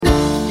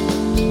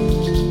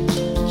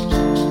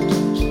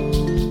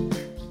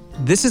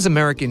This is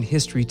American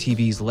History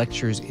TV's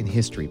Lectures in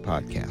History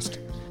podcast.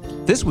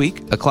 This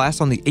week, a class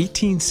on the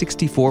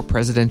 1864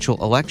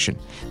 presidential election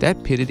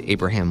that pitted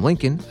Abraham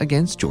Lincoln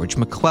against George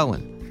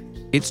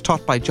McClellan. It's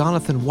taught by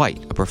Jonathan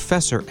White, a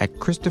professor at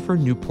Christopher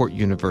Newport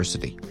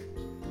University.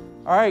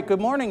 All right,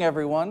 good morning,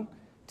 everyone.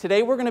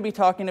 Today we're going to be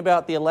talking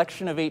about the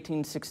election of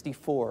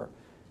 1864.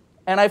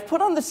 And I've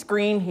put on the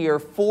screen here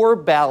 4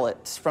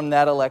 ballots from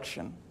that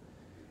election.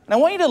 And I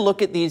want you to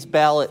look at these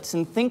ballots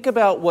and think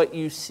about what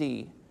you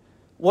see.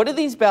 What do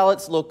these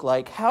ballots look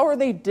like? How are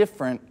they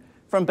different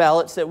from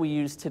ballots that we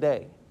use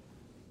today?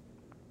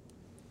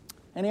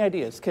 Any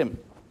ideas? Kim?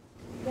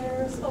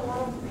 There's a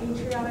lot of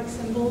patriotic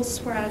symbols,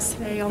 whereas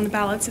today on the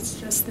ballots it's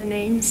just the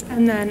names.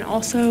 And then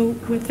also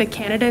with the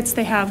candidates,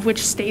 they have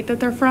which state that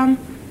they're from.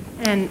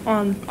 And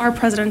on our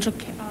presidential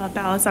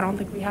ballots, I don't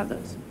think we have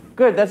those.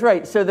 Good, that's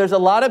right. So there's a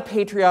lot of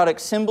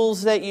patriotic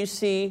symbols that you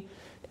see.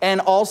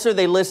 And also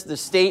they list the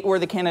state where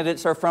the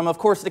candidates are from. Of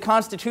course, the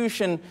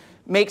Constitution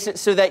makes it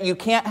so that you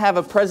can't have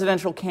a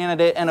presidential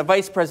candidate and a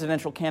vice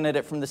presidential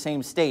candidate from the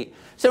same state.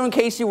 So in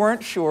case you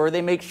weren't sure,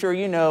 they make sure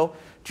you know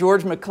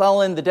George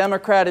McClellan, the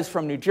Democrat, is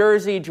from New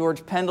Jersey.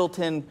 George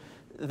Pendleton,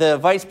 the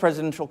vice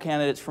presidential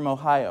candidate, is from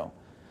Ohio.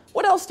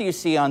 What else do you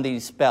see on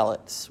these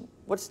ballots?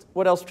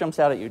 What else jumps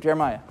out at you?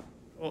 Jeremiah?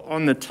 Well,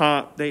 on the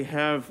top, they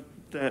have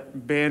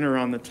that banner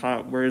on the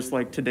top, whereas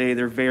like today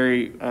they're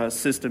very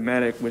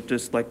systematic with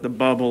just like the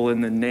bubble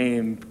and the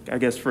name, I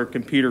guess for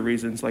computer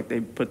reasons, like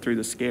they put through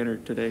the scanner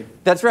today.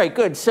 That's right,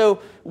 good.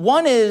 So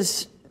one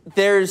is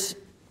there's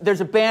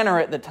a banner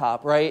at the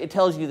top, right? It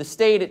tells you the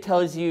state, it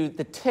tells you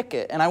the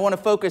ticket, and I want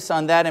to focus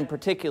on that in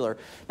particular.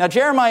 Now,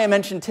 Jeremiah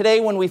mentioned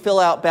today when we fill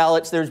out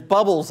ballots, there's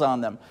bubbles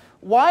on them.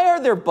 Why are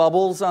there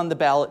bubbles on the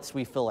ballots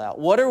we fill out?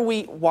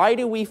 Why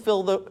do we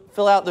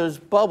fill out those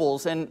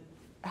bubbles, and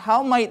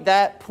how might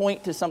that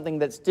point to something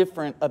that's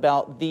different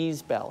about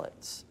these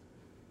ballots?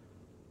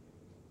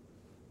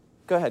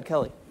 Go ahead,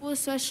 Kelly. Well,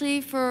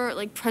 especially for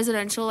like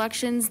presidential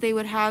elections, they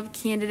would have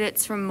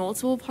candidates from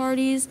multiple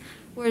parties,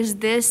 whereas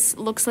this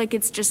looks like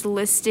it's just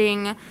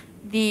listing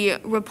the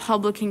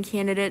Republican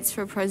candidates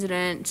for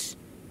president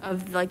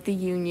of like the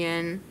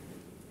Union.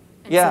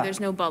 And so there's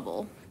no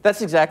bubble.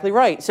 That's exactly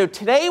right. So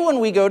today when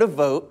we go to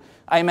vote,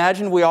 I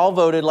imagine we all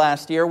voted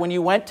last year. When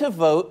you went to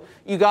vote,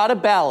 you got a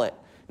ballot.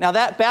 Now,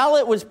 that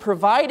ballot was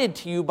provided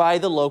to you by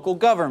the local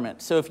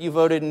government. So if you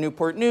voted in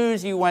Newport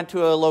News, you went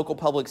to a local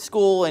public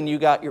school and you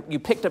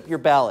picked up your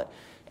ballot.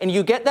 And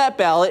you get that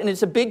ballot, and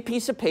it's a big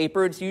piece of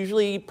paper. It's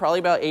usually probably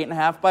about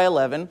 8.5 by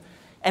 11.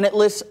 And it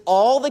lists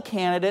all the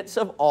candidates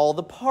of all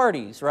the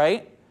parties,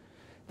 right?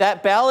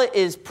 That ballot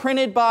is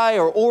printed by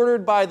or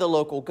ordered by the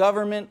local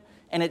government,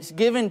 and it's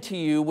given to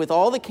you with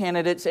all the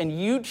candidates, and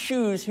you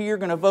choose who you're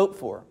going to vote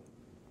for.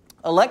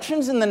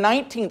 Elections in the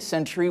 19th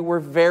century were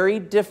very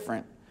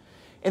different.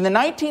 In the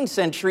 19th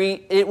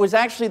century, it was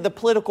actually the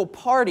political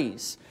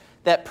parties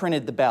that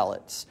printed the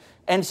ballots.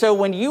 And so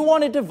when you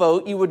wanted to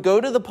vote, you would go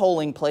to the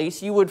polling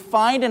place, you would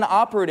find an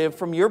operative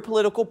from your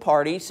political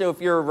party. So if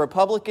you're a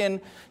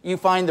Republican, you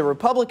find the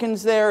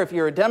Republicans there. If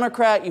you're a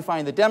Democrat, you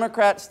find the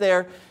Democrats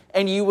there.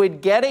 And you would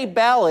get a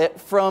ballot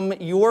from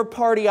your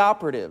party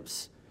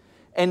operatives.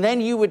 And then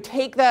you would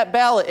take that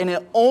ballot, and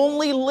it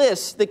only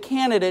lists the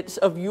candidates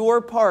of your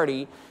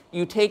party.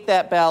 You take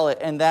that ballot,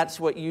 and that's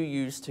what you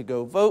use to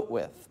go vote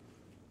with.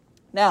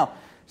 Now,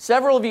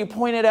 several of you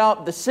pointed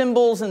out the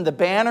symbols and the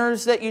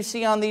banners that you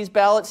see on these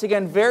ballots.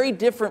 Again, very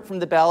different from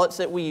the ballots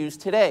that we use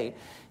today.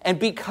 And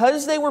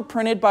because they were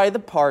printed by the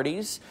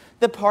parties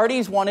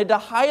wanted to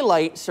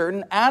highlight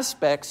certain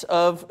aspects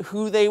of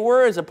who they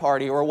were as a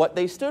party or what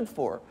they stood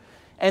for.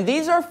 And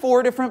these are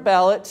 4 different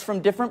ballots from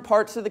different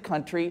parts of the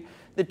country.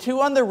 The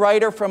 2 on the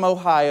right are from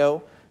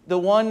Ohio. The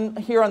one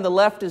here on the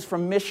left is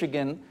from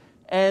Michigan.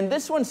 And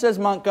this one says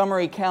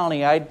Montgomery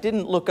County. I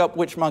didn't look up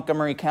which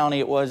Montgomery County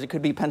it was. It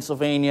could be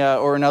Pennsylvania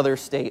or another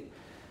state.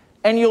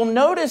 And you'll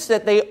notice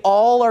that they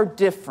all are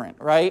different,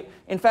 right?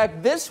 In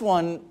fact, this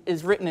one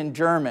is written in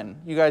German.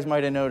 You guys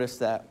might have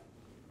noticed that.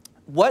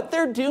 What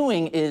they're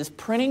doing is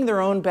printing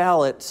their own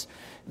ballots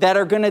that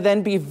are going to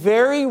then be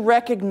very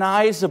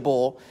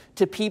recognizable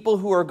to people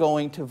who are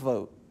going to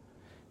vote.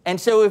 And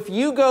so if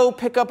you go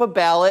pick up a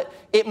ballot,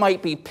 it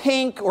might be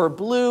pink or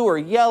blue or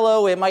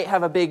yellow. It might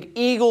have a big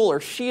eagle or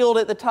shield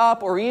at the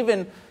top or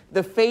even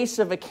the face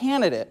of a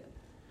candidate.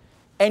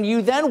 And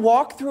you then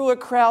walk through a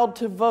crowd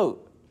to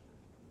vote.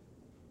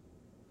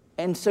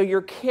 And so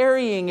you're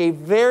carrying a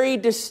very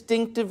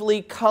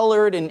distinctively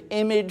colored and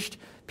imaged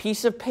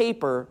piece of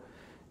paper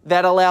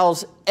that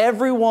allows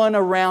everyone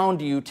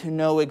around you to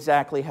know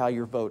exactly how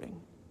you're voting.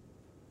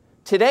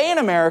 Today in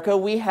America,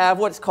 we have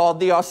what's called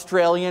the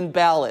Australian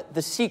ballot,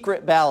 the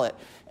secret ballot.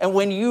 And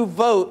when you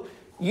vote,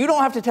 you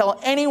don't have to tell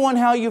anyone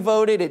how you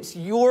voted. It's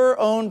your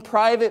own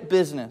private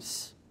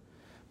business.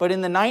 But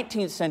in the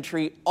 19th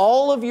century,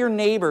 all of your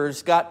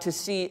neighbors got to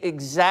see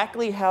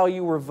exactly how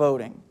you were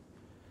voting.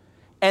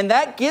 And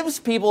that gives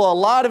people a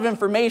lot of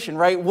information,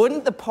 right?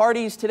 Wouldn't the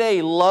parties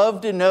today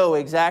love to know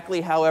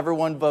exactly how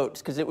everyone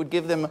votes? Because it would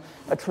give them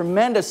a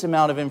tremendous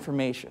amount of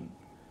information.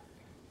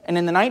 And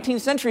in the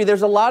 19th century,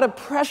 there's a lot of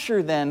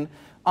pressure then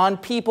on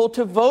people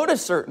to vote a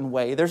certain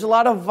way. There's a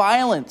lot of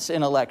violence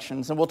in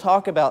elections, and we'll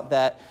talk about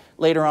that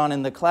later on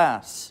in the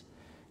class.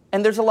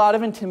 And there's a lot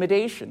of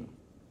intimidation.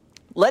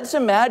 Let's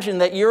imagine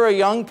that you're a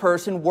young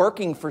person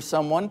working for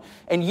someone,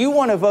 and you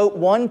want to vote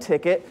one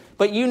ticket,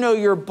 but you know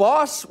your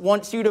boss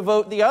wants you to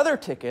vote the other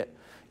ticket.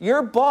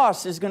 Your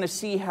boss is going to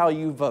see how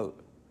you vote.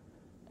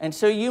 And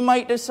so you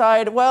might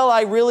decide, well,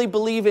 I really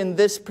believe in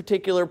this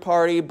particular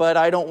party, but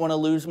I don't want to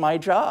lose my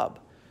job.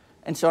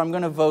 And so I'm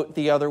going to vote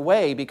the other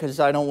way because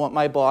I don't want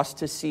my boss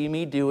to see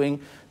me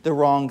doing the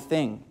wrong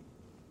thing.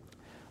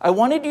 I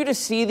wanted you to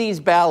see these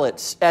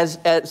ballots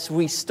as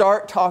we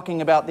start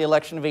talking about the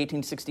election of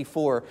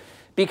 1864,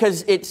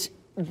 because it's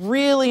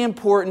really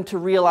important to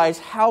realize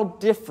how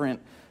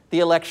different the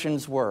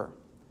elections were.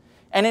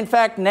 And in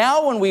fact,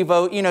 now when we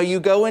vote, you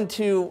go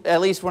into, at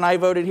least when I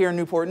voted here in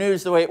Newport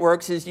News, the way it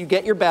works is you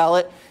get your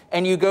ballot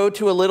and you go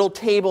to a little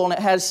table and it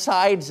has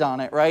sides on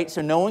it, right?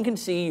 So no one can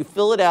see, you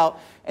fill it out,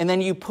 and then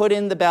you put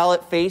in the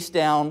ballot face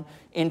down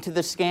into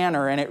the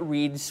scanner and it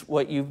reads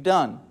what you've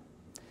done.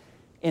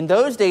 In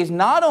those days,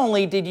 not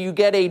only did you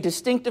get a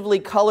distinctively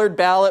colored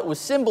ballot with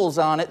symbols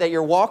on it that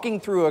you're walking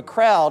through a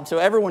crowd so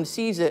everyone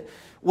sees it,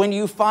 when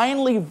you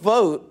finally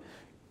vote,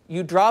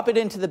 you drop it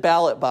into the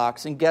ballot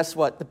box, and guess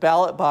what? The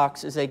ballot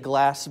box is a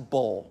glass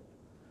bowl.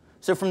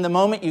 So from the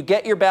moment you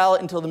get your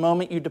ballot until the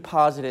moment you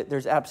deposit it,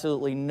 there's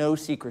absolutely no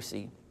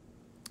secrecy.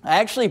 I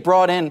actually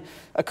brought in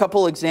a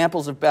couple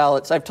examples of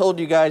ballots. I've told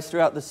you guys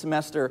throughout the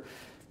semester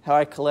how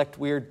I collect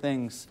weird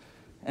things.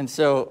 And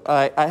so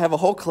I have a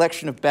whole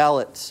collection of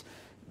ballots.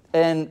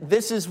 And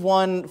this is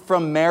one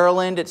from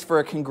Maryland. It's for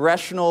a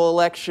congressional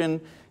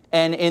election.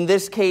 And in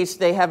this case,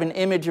 they have an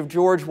image of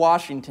George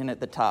Washington at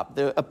the top,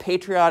 a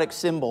patriotic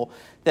symbol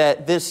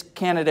that this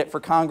candidate for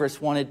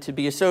Congress wanted to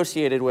be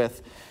associated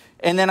with.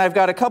 And then I've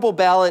got a couple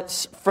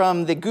ballots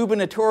from the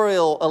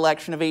gubernatorial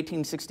election of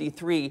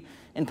 1863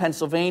 in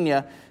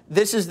Pennsylvania.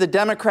 This is the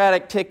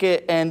Democratic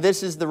ticket, and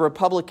this is the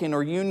Republican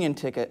or Union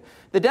ticket.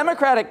 The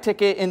Democratic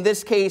ticket in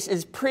this case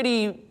is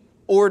pretty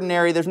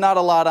ordinary. There's not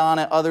a lot on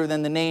it other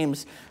than the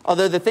names.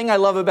 Although the thing I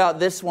love about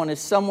this one is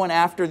someone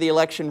after the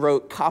election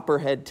wrote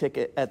Copperhead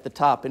ticket at the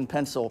top in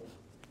pencil.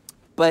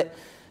 But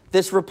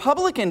this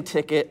Republican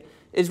ticket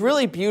is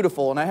really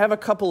beautiful, and I have a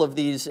couple of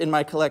these in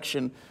my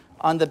collection.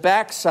 On the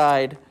back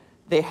side,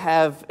 they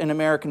have an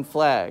American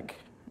flag,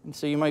 and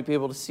so you might be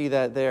able to see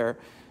that there.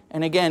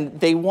 And again,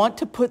 they want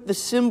to put the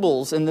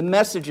symbols and the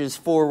messages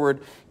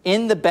forward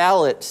in the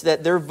ballots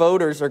that their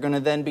voters are going to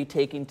then be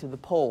taking to the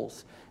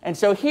polls. And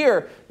so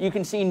here, you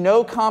can see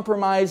no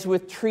compromise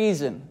with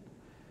treason.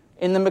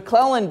 In the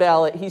McClellan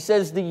ballot, he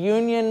says the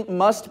Union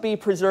must be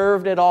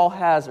preserved at all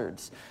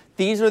hazards.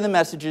 These are the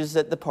messages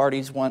that the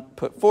parties want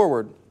put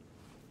forward.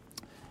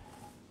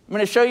 I'm going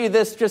to show you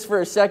this just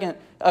for a second.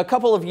 A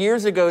couple of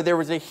years ago, there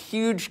was a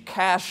huge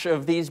cache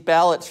of these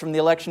ballots from the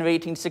election of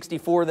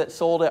 1864 that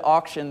sold at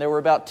auction. There were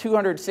about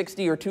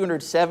 260 or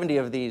 270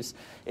 of these.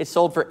 It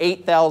sold for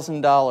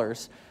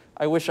 $8,000.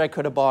 I wish I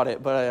could have bought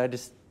it, but I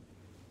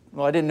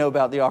didn't know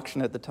about the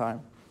auction at the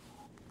time.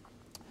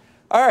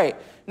 All right,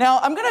 now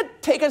I'm going to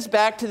take us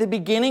back to the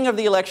beginning of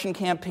the election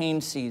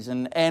campaign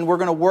season, and we're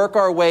going to work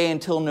our way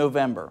until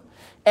November.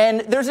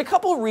 And there's a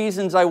couple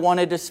reasons I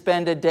wanted to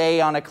spend a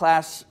day on a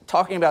class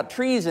talking about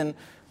treason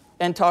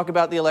and talk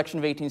about the election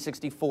of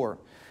 1864.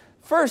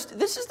 First,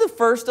 this is the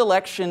first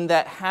election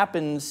that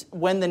happens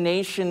when the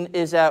nation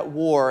is at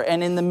war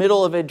and in the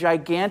middle of a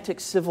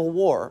gigantic civil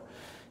war.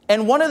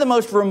 And one of the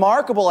most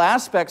remarkable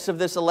aspects of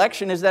this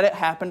election is that it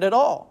happened at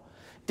all.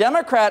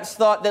 Democrats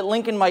thought that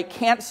Lincoln might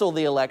cancel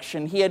the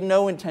election. He had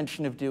no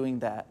intention of doing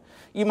that.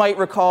 You might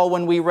recall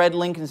when we read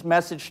Lincoln's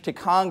message to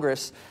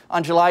Congress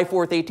on July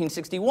 4th,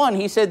 1861,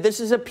 he said this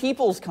is a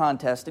people's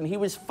contest, and he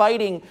was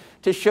fighting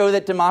to show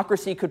that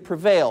democracy could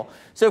prevail.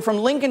 So from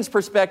Lincoln's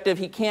perspective,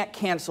 he can't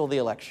cancel the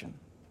election.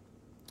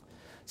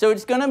 So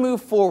it's going to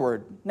move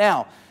forward.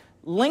 Now,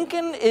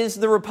 Lincoln is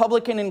the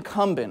Republican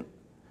incumbent,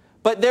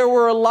 but there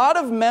were a lot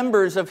of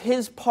members of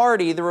his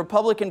party, the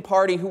Republican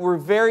Party, who were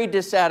very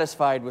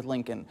dissatisfied with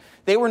Lincoln.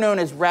 They were known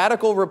as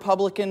radical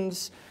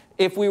Republicans.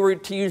 If we were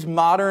to use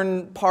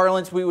modern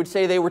parlance, we would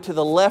say they were to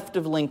the left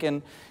of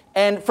Lincoln.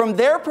 And from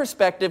their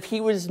perspective,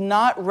 he was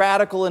not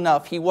radical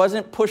enough. He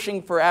wasn't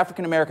pushing for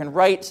African American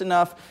rights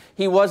enough.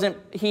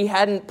 He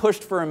hadn't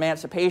pushed for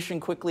emancipation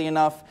quickly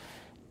enough.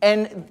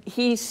 And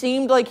he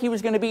seemed like he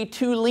was going to be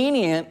too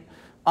lenient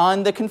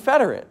on the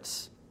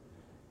Confederates.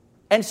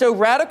 And so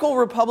radical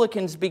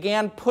Republicans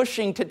began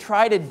pushing to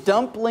try to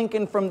dump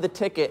Lincoln from the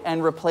ticket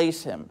and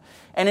replace him.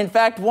 And in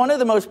fact, one of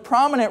the most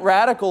prominent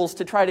radicals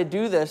to try to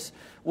do this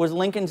was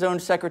Lincoln's own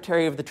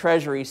Secretary of the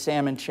Treasury,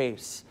 Salmon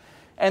Chase.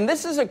 And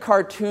this is a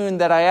cartoon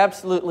that I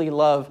absolutely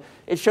love.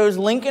 It shows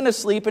Lincoln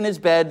asleep in his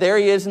bed. There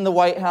he is in the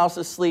White House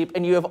asleep.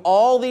 And you have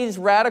all these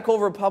radical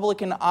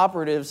Republican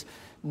operatives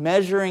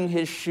measuring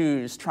his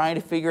shoes, trying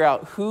to figure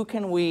out who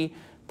can we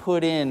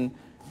put in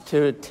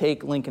to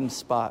take Lincoln's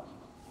spot.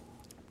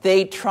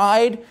 They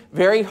tried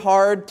very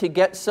hard to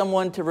get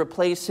someone to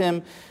replace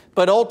him,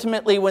 but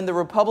ultimately when the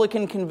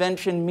Republican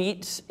convention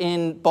meets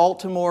in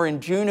Baltimore in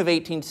June of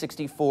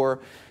 1864,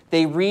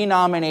 they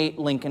renominate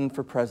Lincoln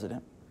for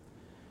president.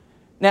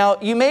 Now,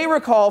 you may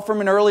recall from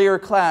an earlier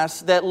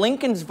class that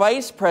Lincoln's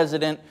vice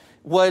president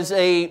was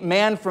a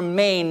man from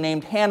Maine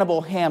named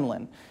Hannibal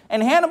Hamlin.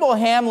 And Hannibal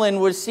Hamlin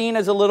was seen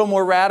as a little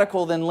more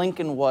radical than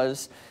Lincoln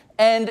was.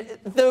 And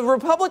the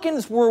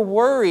Republicans were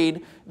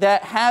worried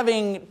that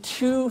having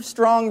two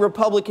strong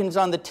Republicans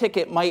on the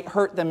ticket might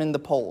hurt them in the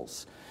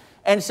polls.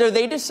 And so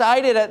they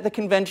decided at the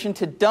convention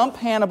to dump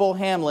Hannibal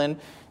Hamlin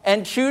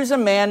and choose a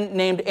man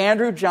named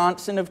Andrew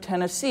Johnson of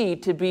Tennessee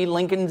to be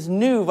Lincoln's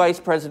new vice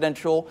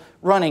presidential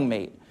running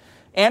mate.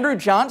 Andrew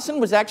Johnson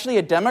was actually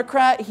a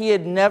Democrat. He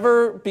had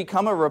never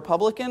become a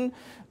Republican,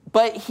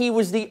 but he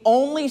was the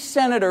only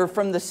senator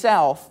from the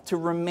South to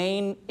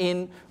remain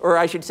in, or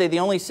I should say the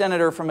only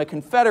senator from a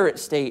Confederate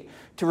state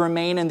to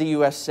remain in the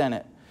U.S.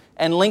 Senate.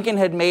 And Lincoln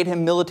had made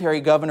him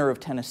military governor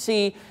of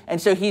Tennessee, and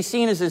so he's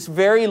seen as this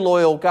very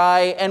loyal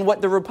guy. And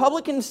what the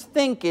Republicans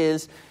think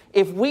is,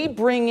 if we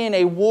bring in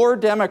a war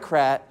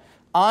Democrat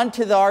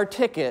onto our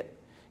ticket,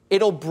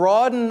 it'll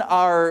broaden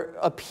our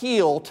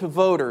appeal to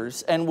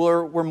voters, and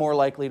we're more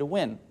likely to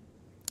win.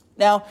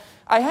 Now,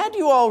 I had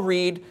you all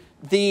read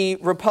the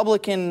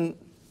Republican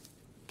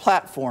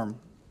platform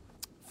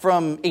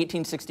from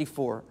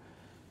 1864.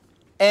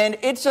 And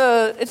it's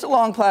a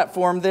long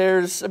platform.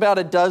 There's about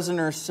a dozen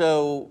or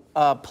so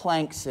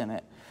planks in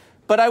it.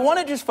 But I want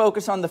to just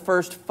focus on the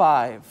first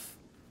 5.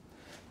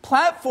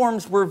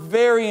 Platforms were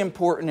very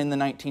important in the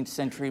 19th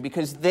century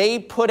because they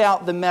put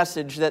out the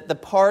message that the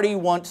party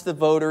wants the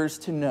voters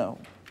to know.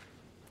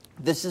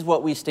 This is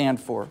what we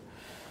stand for.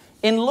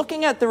 In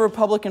looking at the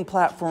Republican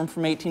platform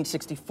from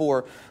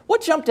 1864,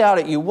 what jumped out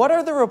at you? What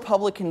are the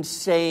Republicans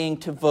saying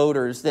to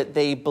voters that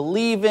they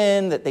believe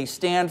in, that they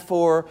stand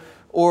for,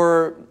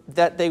 or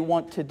that they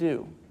want to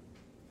do?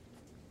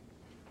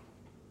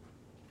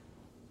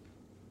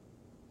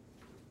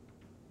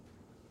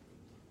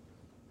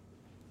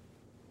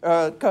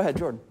 Go ahead,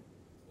 Jordan.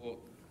 Well,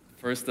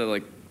 first,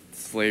 that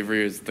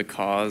slavery is the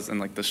cause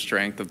and the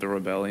strength of the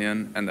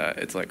rebellion, and that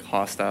it's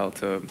hostile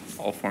to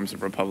all forms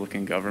of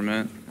Republican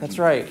government. That's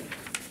right.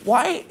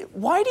 Why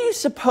do you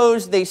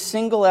suppose they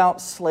single out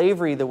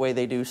slavery the way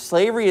they do?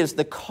 Slavery is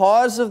the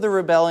cause of the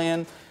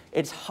rebellion.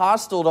 It's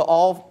hostile to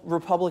all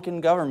Republican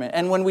government.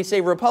 And when we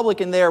say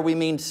Republican there, we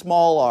mean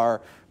small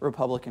r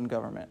Republican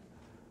government.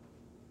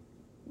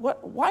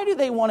 Why do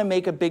they want to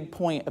make a big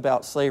point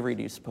about slavery,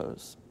 do you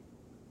suppose?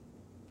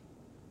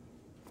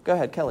 Go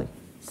ahead, Kelly.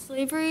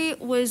 Slavery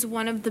was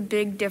one of the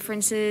big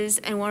differences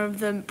and one of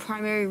the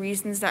primary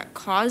reasons that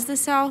caused the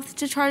South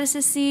to try to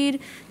secede.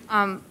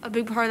 A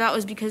big part of that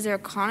was because their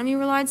economy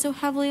relied so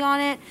heavily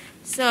on it.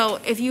 So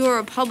if you were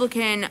a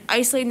Republican,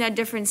 isolating that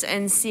difference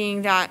and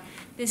seeing that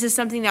this is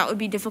something that would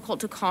be difficult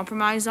to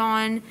compromise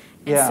on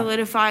and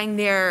solidifying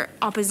their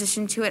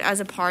opposition to it as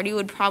a party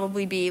would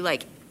probably be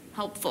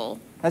helpful.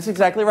 That's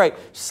exactly right.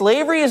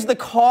 Slavery is the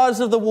cause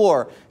of the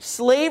war.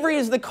 Slavery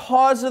is the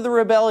cause of the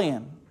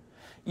rebellion.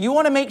 You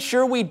want to make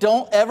sure we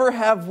don't ever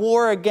have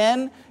war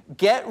again?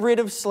 Get rid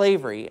of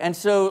slavery. And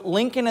so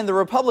Lincoln and the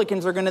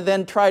Republicans are going to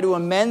then try to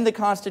amend the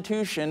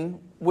Constitution,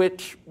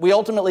 which we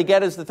ultimately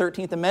get as the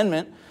 13th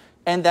Amendment,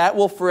 and that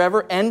will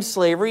forever end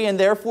slavery and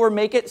therefore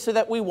make it so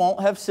that we won't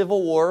have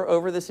civil war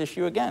over this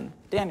issue again.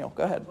 Daniel,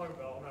 go ahead. I'll talk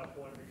about on that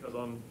point because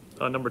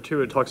on number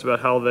 2 it talks about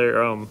how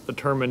they're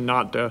determined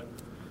not to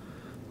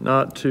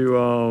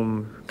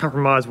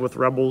compromise with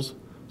rebels.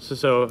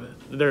 So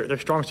their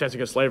strong stance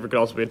against slavery could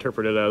also be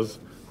interpreted as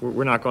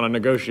we're not going to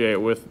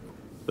negotiate with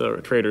the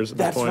traitors at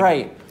this point. That's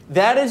right.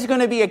 That is going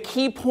to be a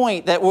key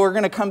point that we're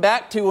going to come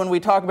back to when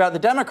we talk about the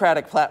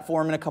Democratic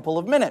platform in a couple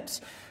of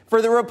minutes.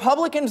 For the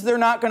Republicans, they're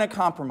not going to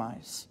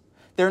compromise.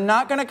 They're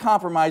not going to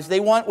compromise. They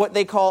want what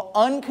they call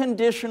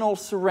unconditional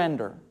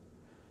surrender.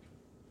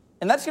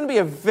 And that's going to be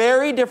a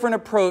very different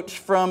approach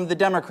from the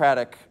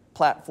Democratic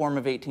platform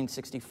of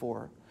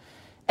 1864.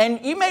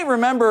 And you may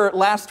remember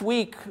last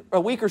week, a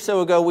week or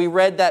so ago, we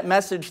read that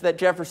message that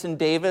Jefferson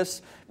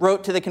Davis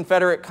wrote to the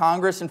Confederate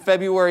Congress in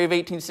February of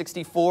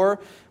 1864,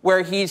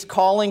 where he's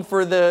calling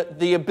for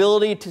the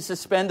ability to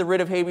suspend the writ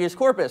of habeas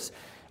corpus.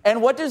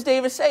 And what does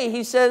Davis say?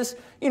 He says,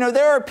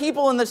 there are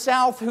people in the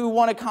South who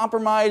want to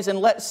compromise and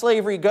let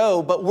slavery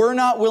go, but we're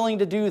not willing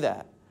to do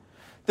that.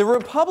 The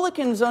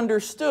Republicans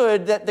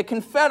understood that the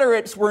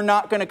Confederates were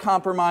not going to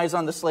compromise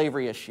on the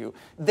slavery issue.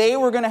 They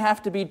were going to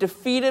have to be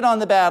defeated on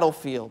the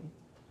battlefield.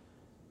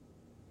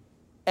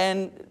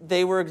 And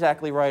they were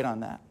exactly right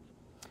on that.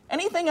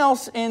 Anything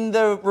else in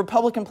the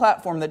Republican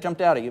platform that jumped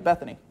out at you?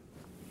 Bethany?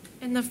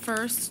 In the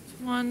first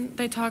one,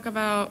 they talk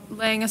about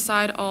laying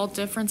aside all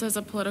differences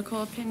of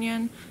political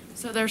opinion.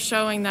 So they're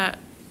showing that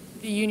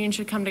the union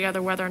should come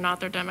together whether or not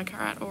they're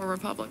Democrat or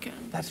Republican.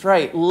 That's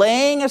right.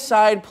 Laying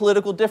aside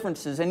political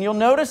differences. And you'll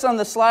notice on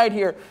the slide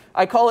here,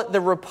 I call it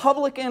the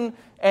Republican,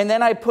 and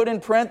then I put in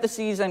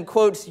parentheses and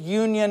quotes,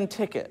 union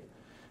ticket.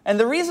 And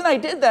the reason I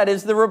did that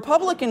is the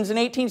Republicans in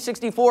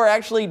 1864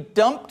 actually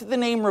dumped the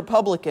name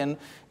Republican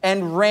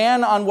and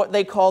ran on what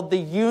they called the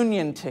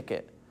Union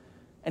ticket.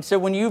 And so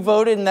when you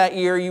voted in that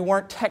year, you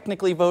weren't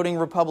technically voting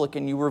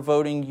Republican, you were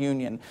voting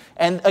Union.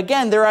 And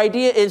again, their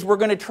idea is we're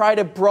going to try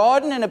to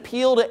broaden and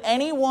appeal to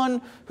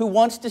anyone who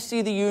wants to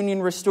see the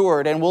Union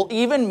restored. And we'll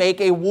even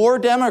make a war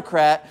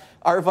Democrat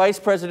our vice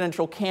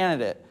presidential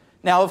candidate.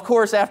 Now, of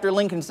course, after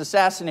Lincoln's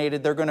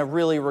assassinated, they're going to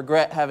really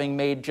regret having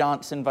made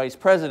Johnson vice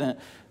president.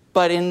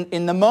 But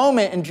in the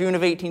moment, in June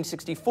of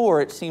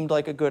 1864, it seemed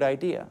like a good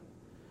idea.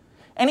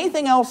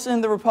 Anything else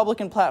in the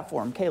Republican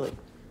platform? Kaylee?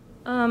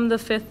 The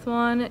fifth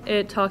one,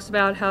 it talks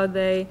about how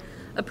they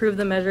approve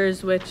the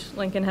measures which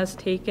Lincoln has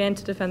taken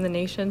to defend the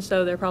nation.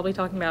 So they're probably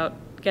talking about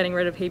getting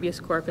rid of habeas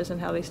corpus and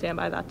how they stand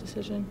by that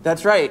decision.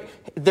 That's right.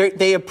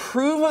 They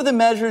approve of the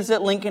measures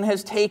that Lincoln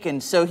has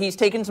taken. So he's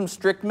taken some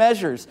strict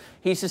measures.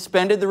 He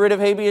suspended the writ of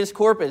habeas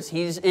corpus.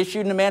 He's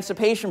issued an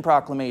Emancipation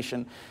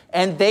Proclamation.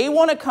 And they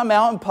want to come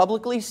out and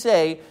publicly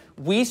say,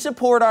 we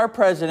support our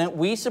president,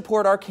 we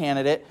support our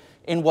candidate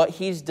in what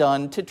he's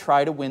done to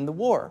try to win the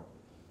war.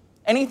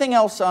 Anything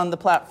else on the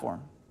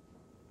platform?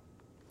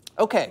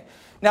 Okay,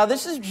 now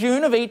this is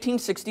June of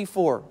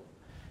 1864.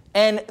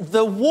 And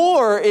the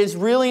war is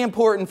really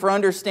important for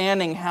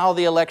understanding how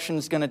the election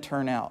is going to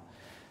turn out.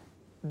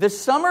 The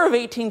summer of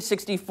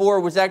 1864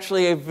 was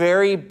actually a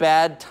very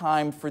bad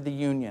time for the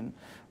Union.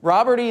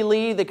 Robert E.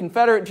 Lee, the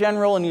Confederate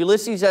general, and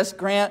Ulysses S.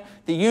 Grant,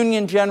 the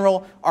Union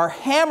general, are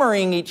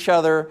hammering each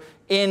other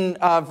in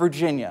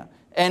Virginia.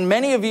 And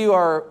many of you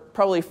are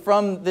probably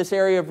from this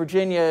area of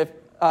Virginia,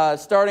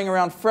 starting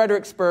around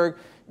Fredericksburg.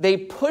 They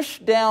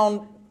pushed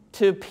down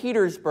to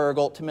Petersburg,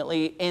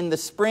 ultimately, in the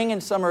spring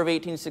and summer of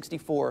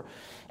 1864.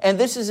 And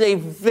this is a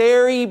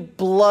very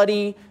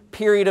bloody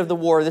period of the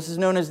war. This is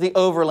known as the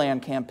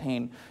Overland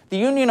Campaign. The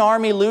Union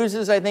Army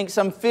loses, I think,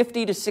 some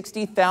 50 to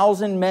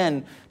 60,000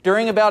 men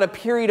during about a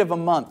period of a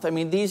month. I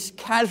mean, these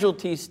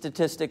casualty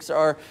statistics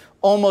are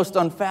almost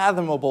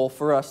unfathomable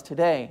for us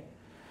today.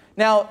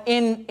 Now,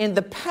 in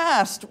the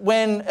past,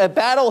 when a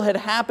battle had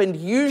happened,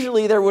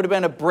 usually there would have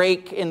been a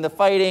break in the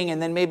fighting,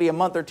 and then maybe a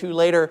month or two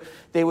later,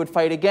 they would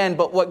fight again.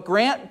 But what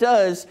Grant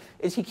does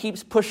is he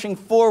keeps pushing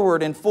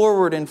forward and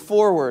forward and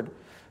forward,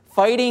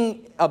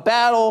 fighting a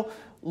battle,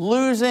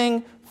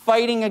 losing,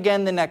 fighting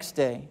again the next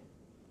day.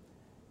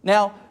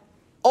 Now,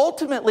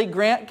 ultimately,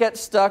 Grant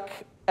gets stuck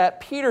at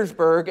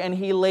Petersburg, and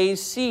he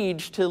lays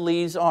siege to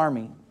Lee's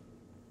army.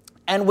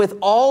 And with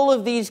all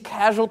of these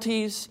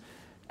casualties,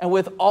 and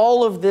with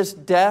all of this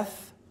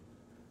death,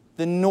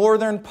 the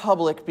Northern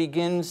public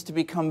begins to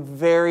become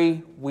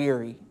very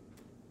weary.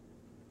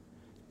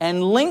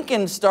 And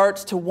Lincoln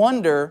starts to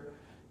wonder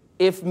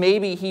if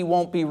maybe he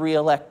won't be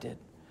reelected.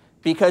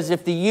 Because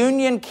if the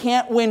Union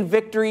can't win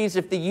victories,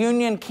 if the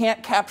Union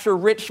can't capture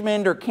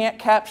Richmond or can't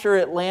capture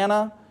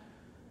Atlanta,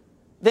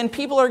 then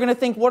people are going to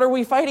think, what are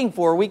we fighting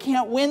for? We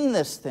can't win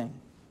this thing.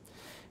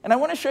 And I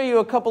want to show you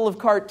a couple of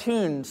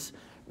cartoons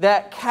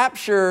that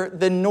capture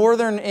the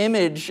Northern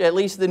image, at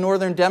least the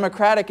Northern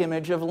Democratic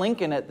image of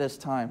Lincoln at this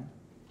time.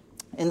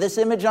 In this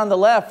image on the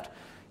left,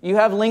 you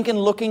have Lincoln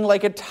looking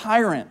like a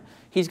tyrant.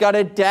 He's got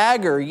a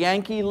dagger,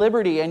 Yankee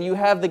Liberty, and you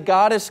have the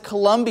goddess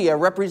Columbia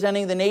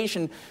representing the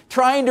nation,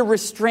 trying to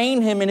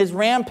restrain him in his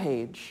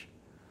rampage.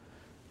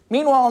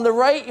 Meanwhile, on the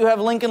right, you have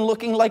Lincoln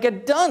looking like a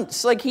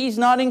dunce, like he's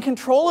not in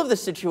control of the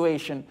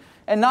situation.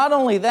 And not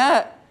only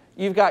that,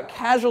 you've got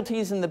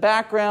casualties in the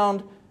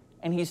background,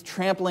 and he's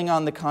trampling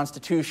on the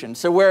Constitution.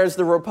 So whereas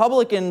the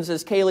Republicans,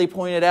 as Kaylee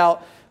pointed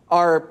out,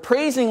 are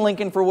praising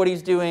Lincoln for what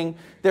he's doing,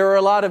 there are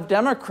a lot of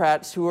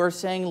Democrats who are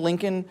saying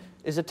Lincoln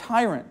is a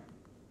tyrant.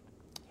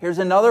 Here's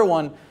another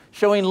one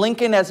showing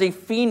Lincoln as a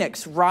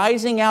phoenix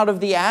rising out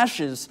of the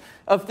ashes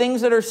of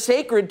things that are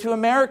sacred to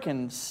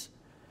Americans.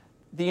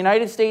 The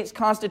United States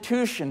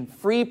Constitution,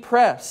 free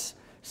press,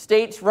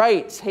 states'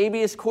 rights,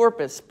 habeas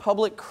corpus,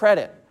 public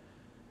credit.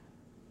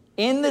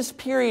 In this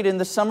period, in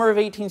the summer of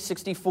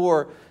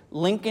 1864,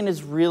 Lincoln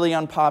is really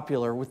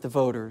unpopular with the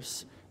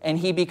voters, and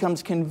he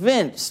becomes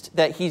convinced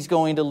that he's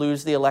going to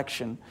lose the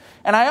election.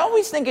 And I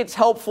always think it's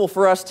helpful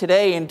for us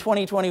today in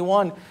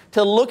 2021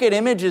 to look at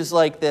images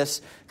like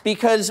this,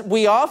 because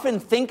we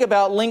often think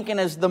about Lincoln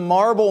as the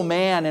marble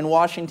man in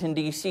Washington,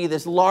 D.C.,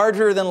 this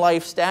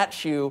larger-than-life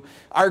statue,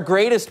 our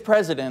greatest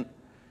president,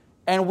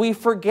 and we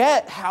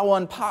forget how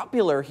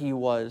unpopular he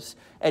was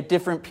at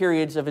different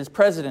periods of his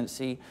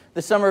presidency,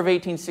 the summer of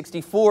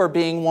 1864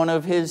 being one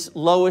of his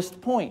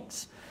lowest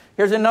points.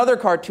 Here's another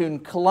cartoon,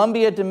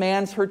 Columbia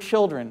demands her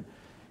children.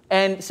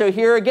 And so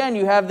here again,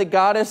 you have the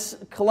goddess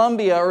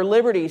Columbia or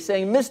Liberty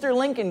saying, Mr.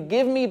 Lincoln,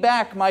 give me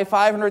back my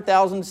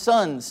 500,000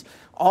 sons,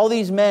 all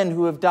these men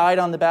who have died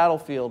on the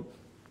battlefield.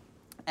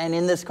 And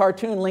in this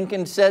cartoon,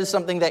 Lincoln says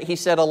something that he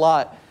said a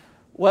lot.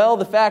 Well,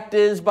 the fact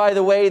is, by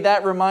the way,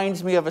 that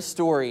reminds me of a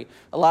story.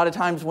 A lot of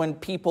times when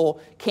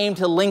people came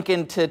to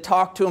Lincoln to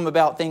talk to him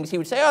about things, he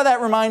would say, oh,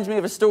 that reminds me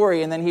of a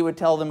story, and then he would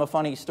tell them a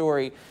funny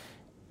story.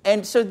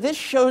 And so this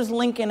shows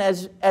Lincoln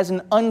as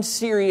an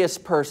unserious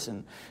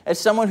person, as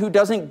someone who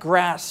doesn't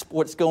grasp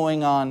what's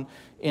going on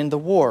in the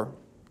war.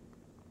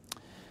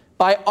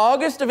 By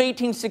August of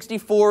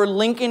 1864,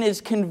 Lincoln is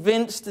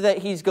convinced that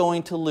he's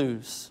going to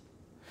lose.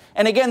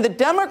 And again, the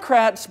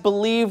Democrats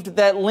believed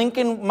that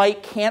Lincoln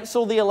might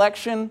cancel the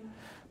election,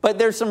 but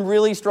there's some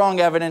really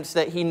strong evidence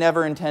that he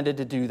never intended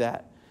to do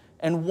that.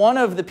 And one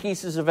of the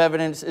pieces of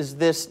evidence is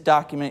this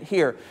document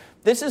here.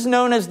 This is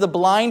known as the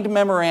Blind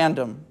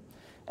Memorandum.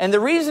 And the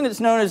reason it's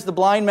known as the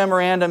Blind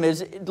Memorandum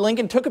is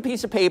Lincoln took a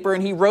piece of paper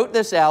and he wrote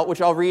this out, which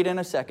I'll read in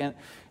a second,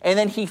 and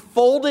then he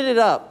folded it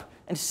up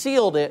and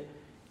sealed it,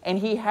 and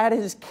he had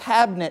his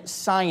cabinet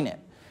sign it.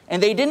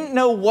 And they didn't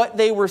know what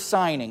they were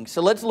signing.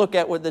 So let's look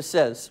at what this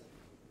says.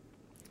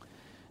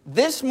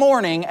 This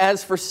morning,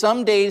 as for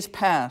some days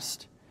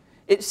past,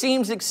 it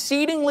seems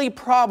exceedingly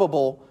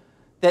probable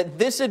that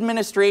this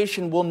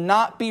administration will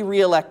not be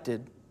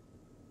reelected.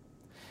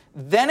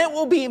 Then it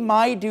will be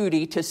my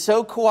duty to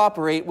so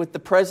cooperate with the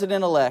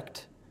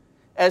president-elect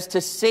as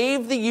to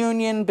save the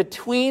Union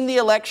between the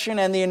election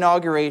and the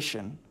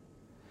inauguration,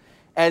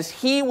 as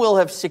he will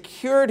have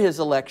secured his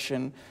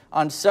election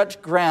on such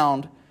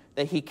ground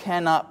that he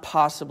cannot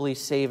possibly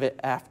save it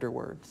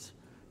afterwards.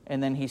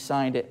 And then he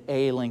signed it,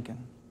 A. Lincoln.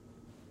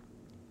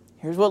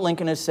 Here's what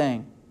Lincoln is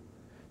saying.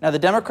 Now, the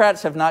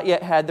Democrats have not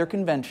yet had their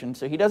convention,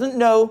 so he doesn't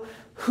know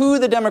who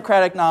the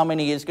Democratic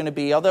nominee is going to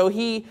be, although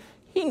he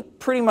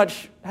pretty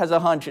much has a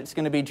hunch it's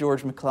going to be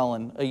George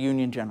McClellan, a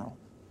Union general.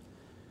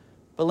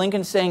 But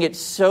Lincoln's saying it's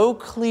so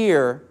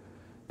clear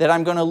that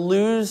I'm going to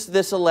lose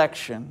this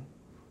election,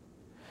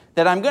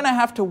 that I'm going to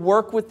have to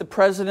work with the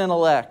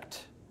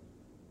president-elect,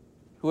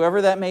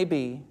 whoever that may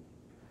be,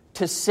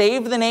 to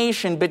save the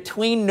nation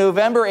between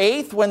November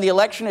 8th, when the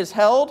election is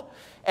held,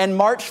 and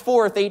March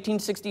 4th,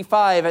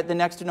 1865, at the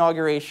next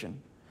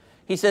inauguration.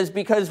 He says,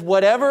 because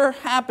whatever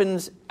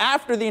happens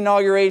after the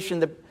inauguration,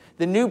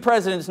 the new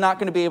president is not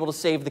going to be able to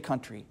save the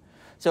country.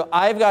 So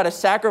I've got to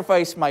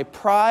sacrifice my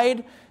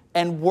pride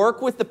and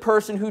work with the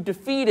person who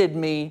defeated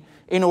me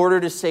in order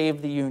to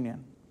save the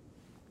Union.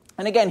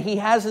 And again, he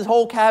has his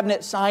whole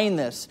cabinet sign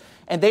this,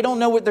 and they don't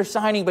know what they're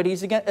signing, but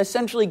he's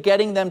essentially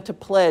getting them to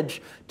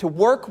pledge to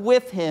work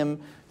with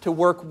him, to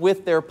work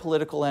with their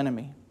political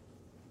enemy.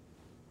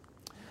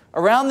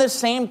 Around this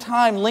same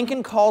time,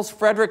 Lincoln calls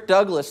Frederick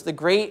Douglass, the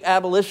great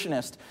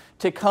abolitionist,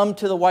 to come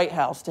to the White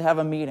House to have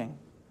a meeting.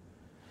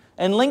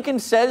 And Lincoln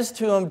says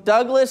to him,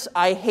 Douglass,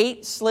 I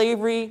hate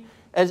slavery.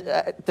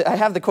 I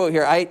have the quote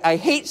here. I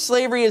hate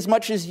slavery as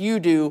much as you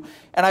do,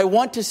 and I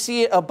want to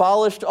see it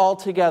abolished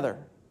altogether.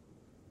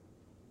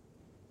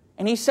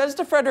 And he says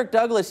to Frederick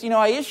Douglass,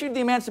 I issued the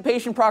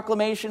Emancipation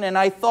Proclamation, and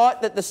I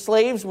thought that the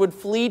slaves would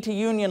flee to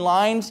Union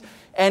lines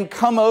and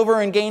come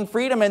over and gain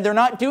freedom, and they're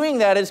not doing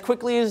that as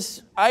quickly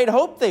as I'd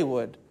hoped they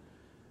would.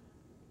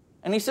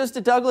 And he says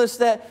to Douglass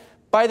that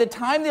by the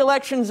time the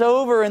election's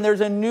over and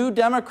there's a new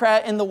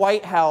Democrat in the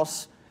White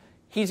House,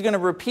 he's going to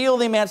repeal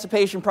the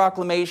Emancipation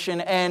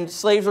Proclamation and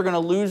slaves are going to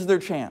lose their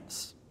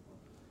chance.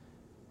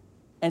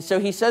 And so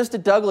he says to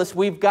Douglass,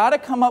 we've got to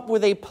come up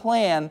with a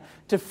plan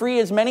to free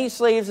as many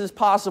slaves as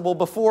possible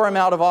before I'm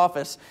out of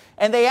office.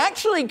 And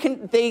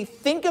they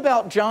think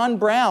about John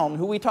Brown,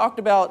 who we talked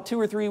about 2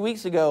 or 3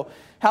 weeks ago,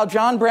 how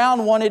John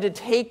Brown wanted to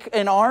take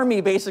an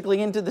army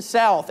basically into the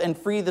South and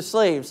free the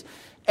slaves.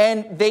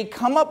 And they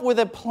come up with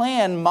a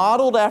plan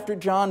modeled after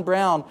John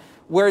Brown,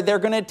 where they're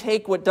going to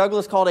take what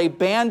Douglass called a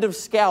band of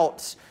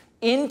scouts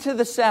into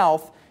the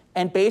South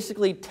and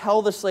basically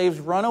tell the slaves,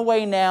 run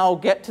away now,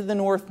 get to the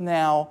North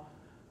now,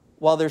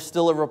 while there's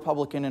still a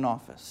Republican in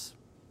office.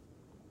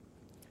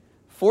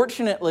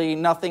 Fortunately,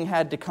 nothing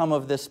had to come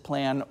of this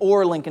plan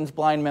or Lincoln's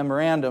blind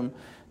memorandum,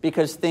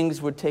 because things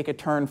would take a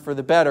turn for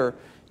the better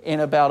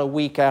in about a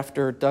week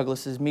after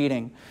Douglass's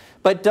meeting.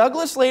 But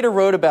Douglass later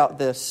wrote about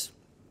this.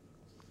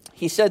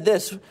 He said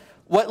this,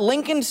 what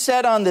Lincoln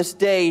said on this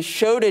day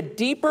showed a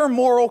deeper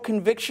moral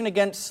conviction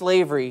against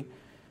slavery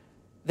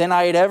than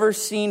I had ever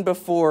seen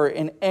before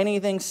in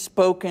anything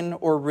spoken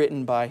or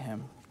written by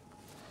him.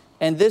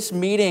 And this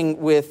meeting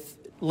with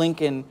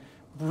Lincoln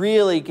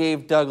really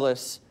gave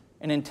Douglass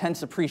an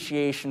intense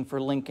appreciation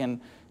for Lincoln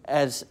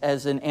as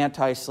an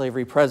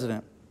anti-slavery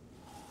president.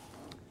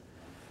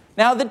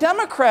 Now, the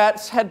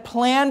Democrats had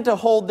planned to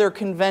hold their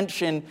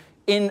convention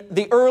in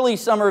the early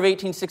summer of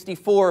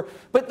 1864,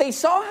 but they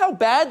saw how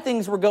bad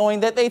things were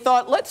going that they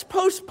thought, let's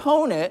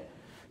postpone it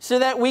so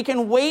that we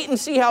can wait and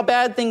see how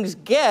bad things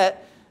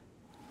get,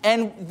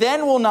 and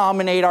then we'll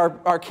nominate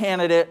our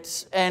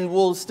candidates, and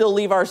we'll still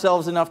leave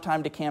ourselves enough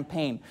time to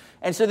campaign.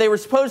 And so they were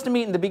supposed to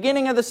meet in the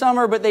beginning of the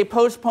summer, but they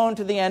postponed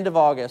to the end of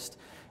August.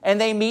 And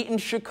they meet in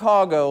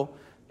Chicago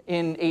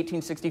in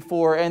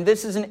 1864. And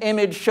this is an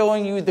image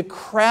showing you the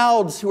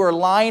crowds who are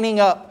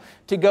lining up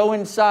to go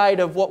inside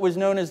of what was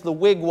known as the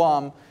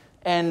wigwam.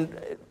 And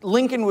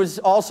Lincoln was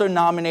also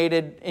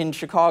nominated in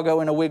Chicago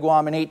in a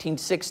wigwam in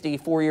 1860,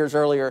 4 years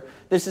earlier.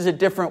 This is a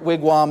different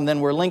wigwam than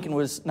where Lincoln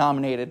was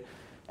nominated.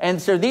 And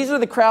so these are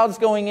the crowds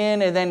going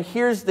in, and then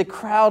here's the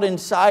crowd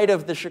inside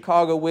of the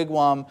Chicago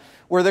wigwam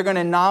where they're going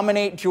to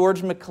nominate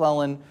George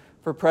McClellan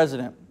for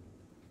president.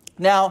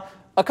 Now,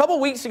 a couple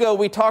weeks ago,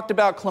 we talked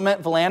about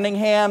Clement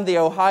Vallandigham, the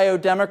Ohio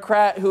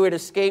Democrat who had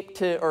escaped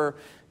to, or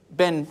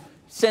been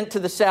sent to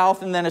the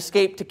South and then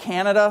escaped to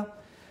Canada.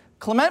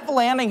 Clement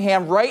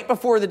Vallandigham, right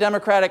before the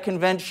Democratic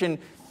Convention,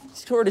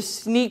 sort of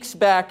sneaks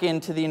back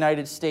into the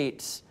United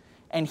States.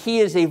 And he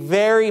is a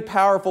very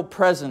powerful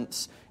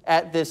presence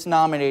at this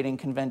nominating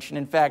convention.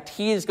 In fact,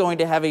 he is going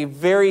to have a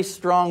very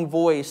strong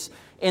voice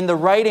in the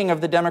writing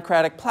of the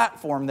Democratic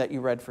platform that you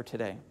read for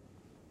today.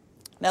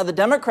 Now, the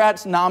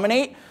Democrats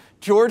nominate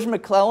George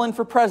McClellan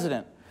for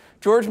president.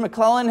 George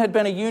McClellan had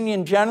been a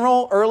Union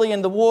general early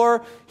in the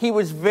war. He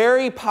was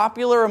very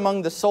popular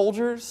among the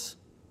soldiers.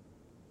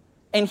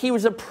 And he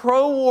was a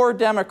pro-war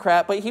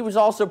Democrat, but he was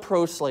also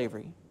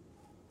pro-slavery.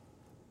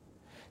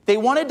 They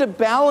wanted to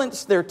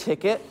balance their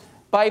ticket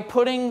by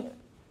putting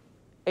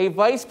a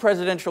vice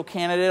presidential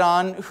candidate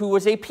on who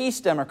was a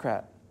peace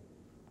Democrat.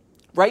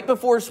 Right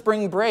before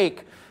spring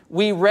break,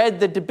 we read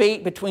the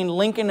debate between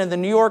Lincoln and the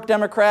New York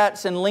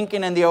Democrats and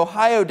Lincoln and the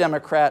Ohio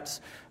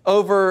Democrats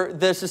over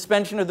the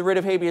suspension of the writ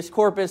of habeas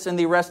corpus and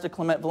the arrest of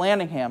Clement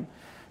Vallandigham.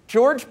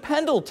 George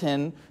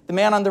Pendleton, the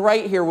man on the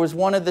right here, was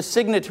one of the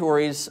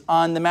signatories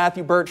on the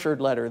Matthew Burchard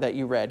letter that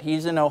you read.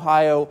 He's an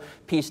Ohio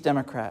peace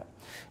Democrat.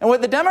 And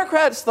what the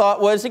Democrats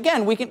thought was,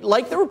 again, we can,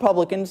 like the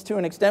Republicans to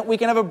an extent, we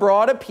can have a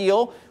broad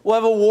appeal. We'll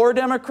have a war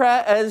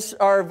Democrat as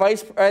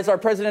our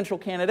presidential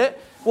candidate.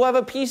 We'll have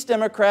a peace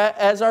Democrat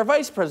as our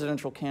vice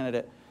presidential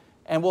candidate.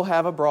 And we'll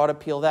have a broad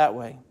appeal that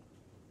way.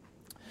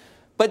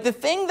 But the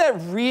thing that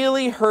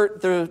really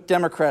hurt the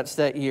Democrats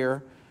that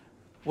year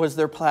was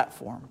their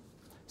platform.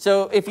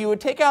 So if you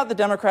would take out the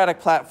Democratic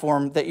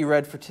platform that you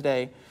read for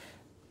today,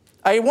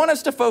 I want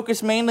us to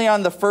focus mainly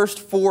on the first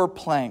 4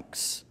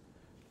 planks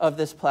of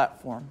this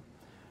platform.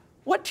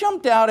 What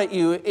jumped out at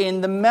you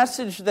in the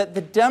message that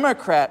the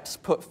Democrats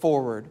put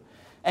forward?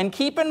 And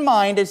keep in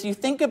mind, as you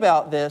think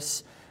about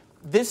this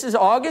is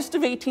August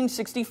of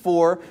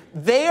 1864.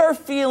 They are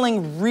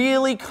feeling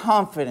really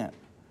confident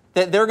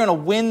that they're going to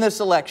win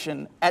this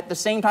election at the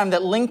same time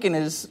that Lincoln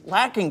is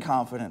lacking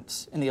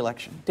confidence in the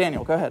election.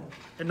 Daniel, go ahead.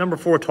 And number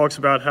 4 talks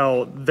about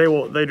how they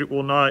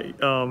will not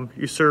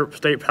usurp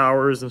state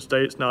powers in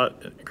states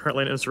not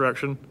currently in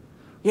insurrection.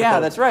 Yeah,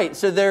 that's right.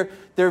 So they're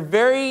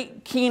very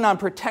keen on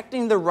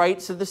protecting the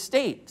rights of the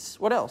states.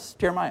 What else?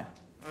 Jeremiah.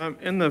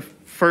 In the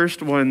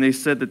first one, they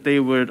said that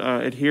they would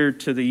adhere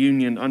to the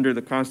Union under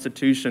the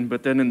Constitution,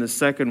 but then in the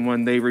second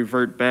one, they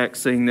revert back,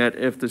 saying that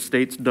if the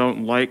states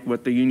don't like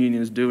what the Union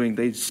is doing,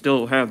 they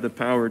still have the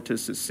power to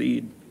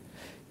secede.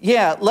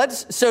 Yeah,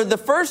 so the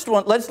first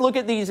one, let's look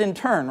at these in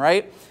turn,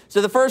 right?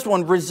 So the first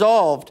one,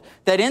 resolved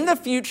that in the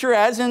future,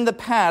 as in the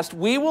past,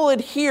 we will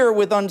adhere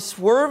with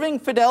unswerving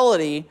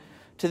fidelity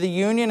to the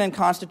Union and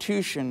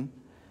Constitution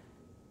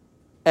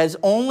as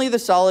only the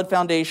solid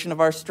foundation of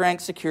our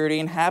strength, security,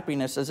 and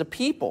happiness as a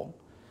people.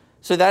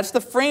 So that's the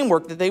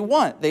framework that they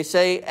want. They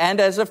say, and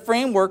as a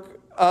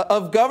framework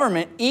of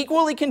government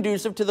equally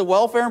conducive to the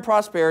welfare and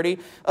prosperity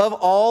of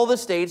all the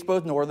states,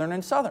 both northern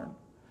and southern.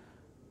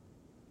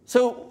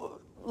 So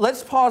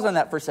let's pause on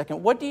that for a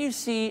second. What do you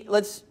see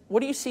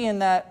in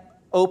that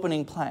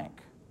opening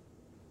plank?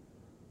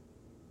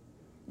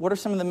 What are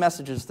some of the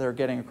messages they're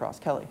getting across?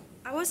 Kelly?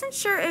 I wasn't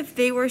sure if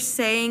they were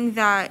saying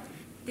that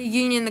the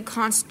Union and the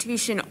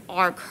Constitution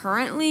are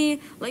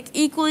currently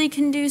equally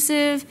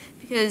conducive,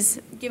 because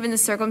given the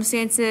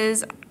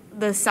circumstances,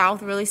 the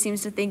South really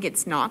seems to think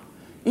it's not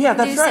Yeah,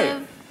 conducive. That's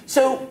right.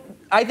 So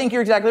I think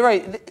you're exactly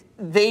right.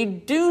 They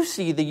do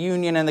see the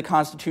Union and the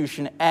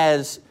Constitution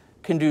as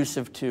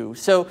conducive to.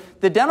 So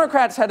the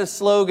Democrats had a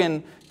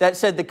slogan that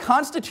said the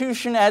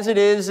Constitution as it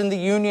is and the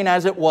Union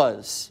as it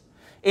was.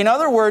 In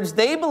other words,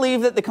 they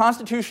believed that the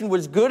Constitution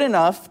was good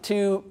enough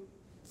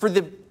for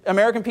the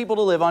American people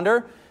to live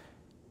under.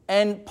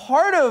 And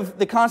part of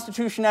the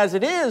Constitution as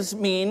it is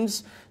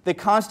means the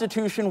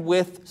Constitution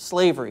with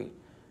slavery.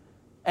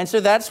 And so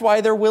that's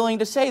why they're willing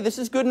to say this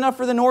is good enough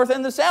for the North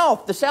and the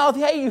South. The South,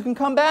 hey, you can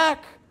come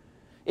back.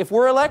 If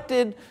we're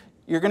elected,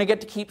 you're going to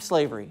get to keep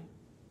slavery.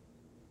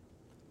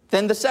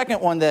 Then the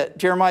second one that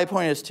Jeremiah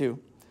pointed us to,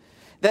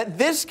 that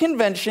this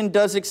convention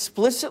does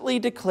explicitly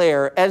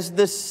declare as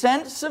the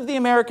sense of the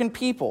American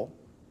people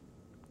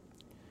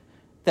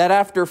that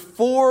after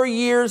 4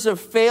 years of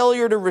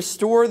failure to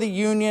restore the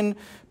Union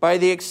by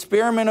the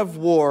experiment of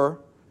war,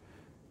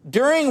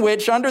 during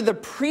which, under the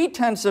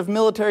pretense of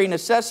military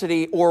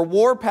necessity or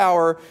war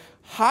power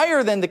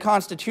higher than the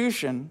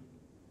Constitution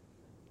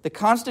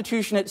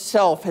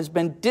itself has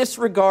been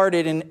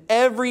disregarded in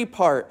every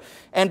part,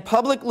 and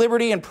public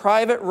liberty and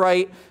private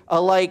right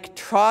alike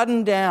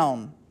trodden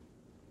down,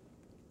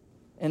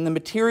 and the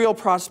material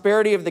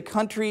prosperity of the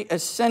country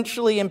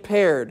essentially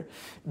impaired.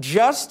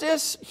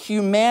 Justice,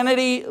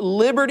 humanity,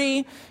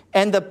 liberty,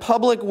 and the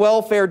public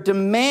welfare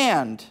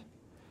demand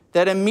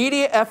that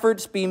immediate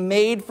efforts be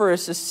made for a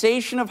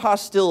cessation of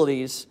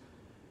hostilities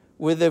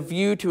with a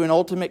view to an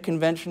ultimate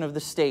convention of the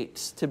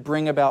states to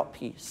bring about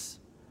peace.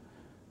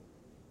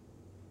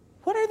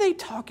 What are they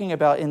talking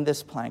about in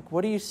this plank?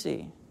 What do you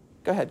see?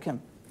 Go ahead,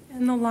 Kim.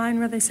 In the line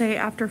where they say,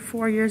 after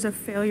 4 years of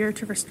failure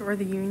to restore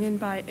the Union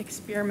by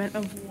experiment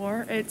of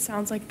war, it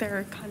sounds like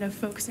they're kind of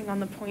focusing on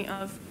the point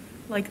of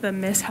like the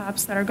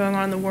mishaps that are going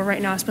on in the war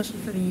right now, especially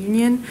for the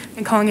Union,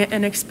 and calling it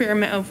an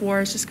experiment of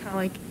war is just kind of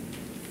like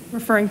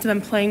referring to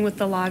them playing with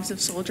the lives of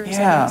soldiers.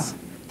 Yeah,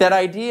 that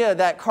idea,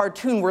 that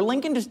cartoon where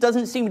Lincoln just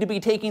doesn't seem to be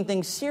taking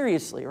things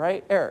seriously,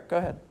 right? Eric, go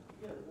ahead.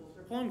 They're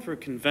calling for a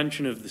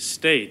convention of the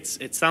states.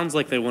 It sounds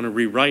like they want to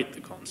rewrite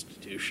the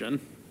Constitution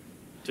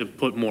to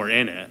put more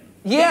in it.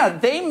 Yeah,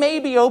 they may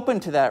be open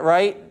to that,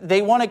 right?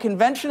 They want a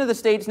convention of the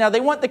states. Now, they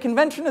want the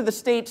convention of the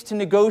states to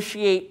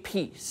negotiate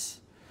peace.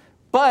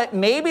 But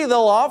maybe they'll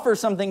offer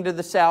something to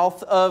the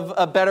South of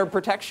a better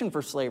protection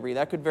for slavery.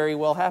 That could very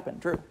well happen.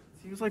 Drew?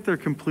 Seems like they're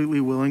completely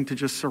willing to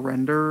just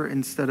surrender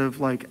instead of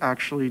like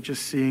actually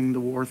just seeing the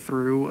war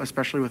through,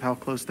 especially with how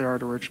close they are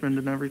to Richmond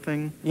and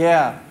everything.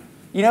 Yeah.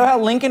 You know how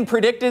Lincoln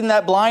predicted in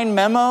that blind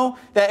memo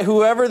that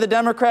whoever the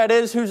Democrat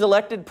is who's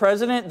elected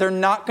president, they're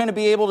not going to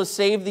be able to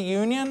save the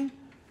Union?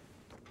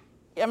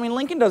 I mean,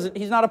 Lincoln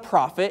he's not a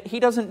prophet. He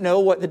doesn't know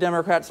what the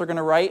Democrats are going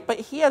to write, but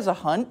he has a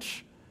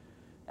hunch.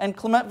 And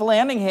Clement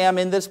Vallandigham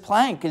in this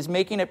plank is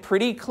making it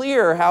pretty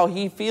clear how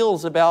he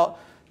feels about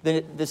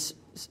this.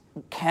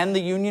 Can the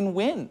Union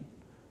win?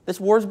 This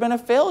war's been a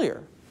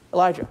failure.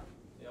 Elijah.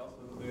 They also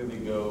clearly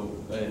go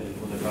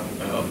when they're talking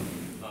about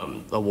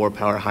a war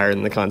power higher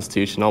than the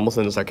Constitution, almost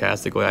in a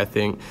sarcastic way, I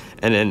think.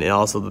 And then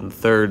also the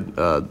third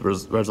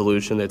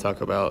resolution, they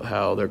talk about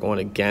how they're going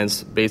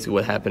against basically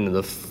what happened in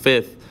the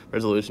fifth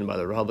resolution by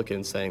the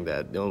Republicans, saying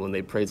that when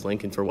they praised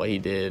Lincoln for what he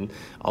did,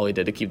 all he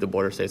did to keep the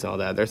border states and all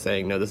that, they're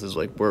saying, no, this is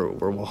like, we're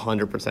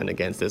 100%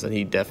 against this, and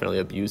he definitely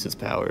abused his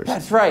powers.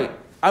 That's right.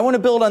 I want to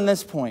build on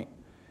this point.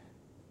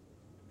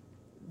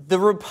 The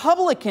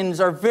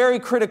Republicans are very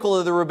critical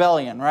of the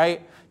rebellion,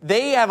 right?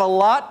 They have a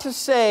lot to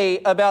say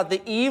about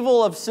the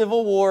evil of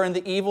civil war and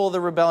the evil of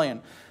the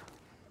rebellion.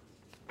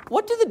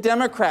 What do the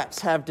Democrats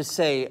have to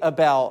say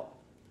about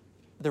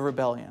the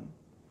rebellion?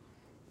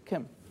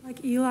 Kim?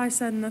 Like Eli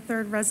said in the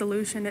third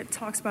resolution, it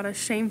talks about a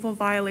shameful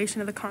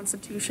violation of the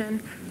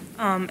Constitution.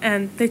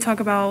 And they talk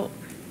about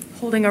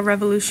holding a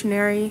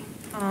revolutionary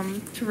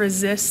to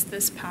resist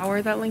this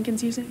power that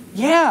Lincoln's using.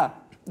 Yeah.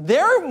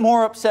 They're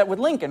more upset with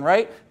Lincoln,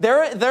 right?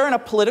 They're in a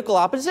political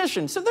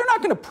opposition, so they're not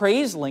going to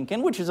praise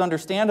Lincoln, which is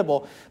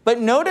understandable. But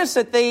notice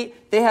that they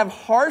have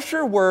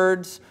harsher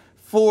words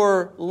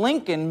for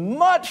Lincoln,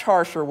 much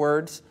harsher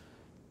words,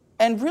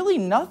 and really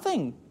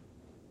nothing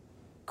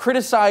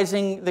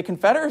criticizing the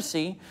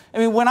Confederacy. I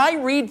mean, when I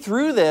read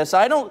through this,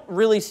 I don't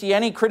really see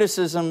any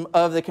criticism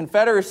of the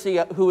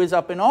Confederacy who is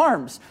up in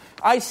arms.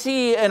 I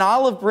see an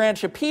olive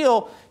branch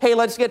appeal, hey,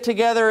 let's get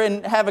together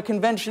and have a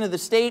convention of the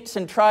states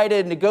and try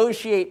to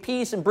negotiate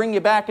peace and bring you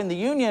back in the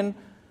Union.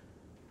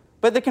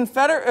 But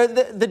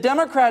the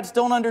Democrats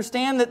don't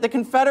understand that the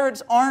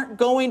Confederates aren't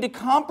going to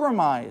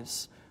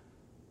compromise.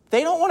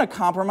 They don't want to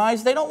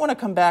compromise. They don't want to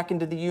come back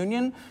into the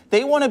Union.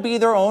 They want to be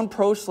their own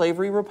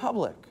pro-slavery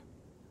republic.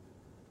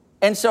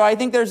 And so I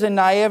think there's a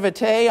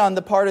naivete on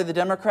the part of the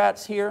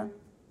Democrats here,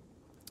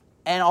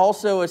 and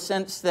also a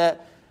sense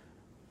that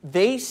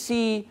they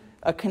see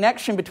a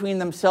connection between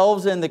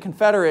themselves and the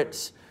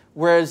Confederates,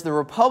 whereas the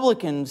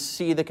Republicans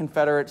see the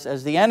Confederates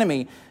as the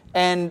enemy.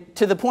 And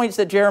to the points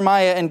that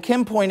Jeremiah and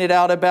Kim pointed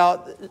out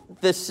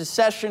about this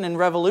secession and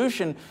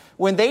revolution,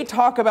 when they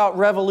talk about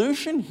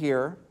revolution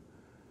here,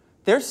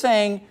 they're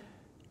saying,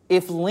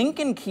 if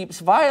Lincoln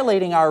keeps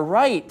violating our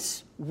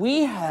rights,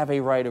 we have a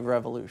right of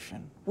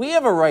revolution. We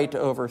have a right to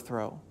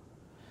overthrow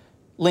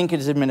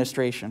Lincoln's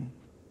administration.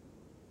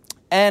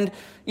 And,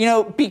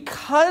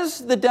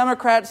 because the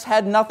Democrats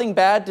had nothing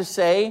bad to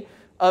say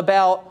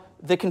about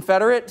the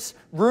Confederates,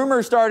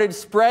 rumors started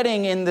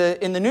spreading in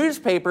the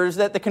newspapers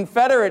that the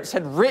Confederates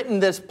had written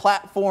this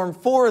platform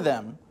for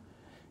them.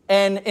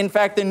 And in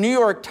fact, the New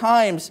York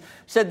Times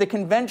said the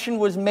convention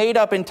was made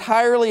up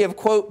entirely of,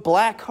 quote,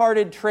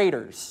 black-hearted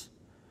traitors.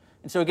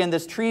 And so again,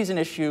 this treason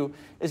issue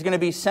is going to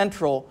be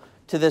central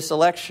to this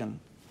election.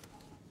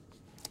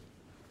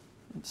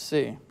 Let's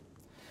see.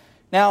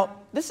 Now,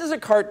 this is a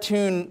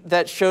cartoon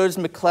that shows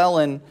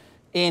McClellan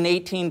in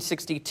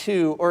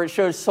 1862, or it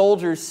shows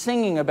soldiers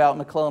singing about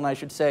McClellan, I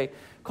should say,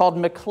 called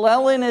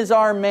 "McClellan is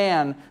Our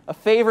Man," a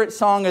favorite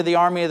song of the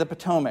Army of the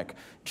Potomac.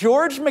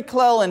 George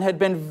McClellan had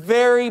been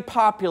very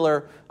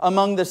popular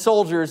among the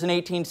soldiers in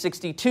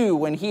 1862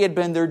 when he had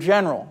been their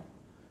general.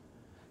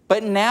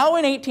 But now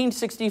in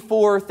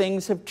 1864,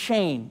 things have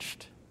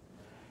changed.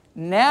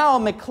 Now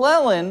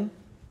McClellan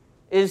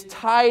is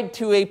tied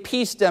to a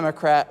peace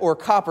Democrat, or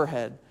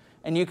Copperhead.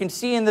 And you can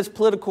see in this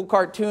political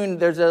cartoon,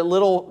 there's a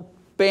little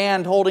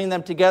band holding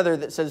them together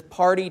that says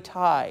 "Party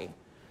Tie."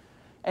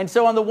 And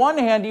so on the one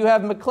hand, you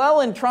have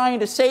McClellan trying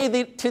to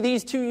say to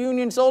these two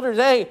Union soldiers,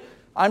 hey,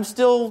 I'm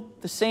still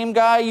the same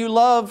guy you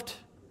loved.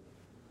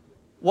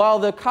 While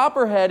the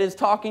Copperhead is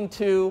talking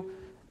to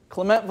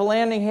Clement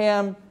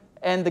Vallandigham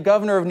and the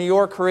governor of New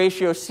York,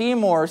 Horatio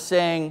Seymour,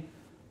 saying,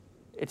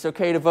 it's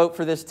okay to vote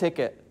for this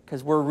ticket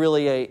because we're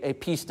really a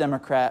peace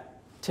Democrat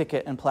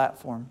ticket and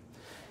platform.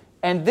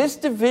 And this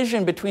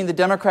division between the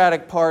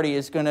Democratic Party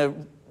is going to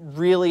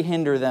really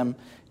hinder them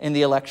in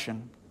the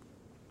election.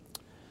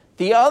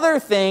 The other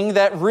thing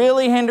that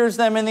really hinders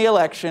them in the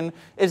election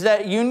is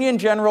that Union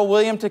General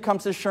William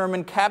Tecumseh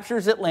Sherman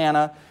captures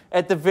Atlanta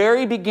at the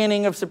very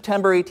beginning of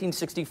September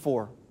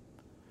 1864.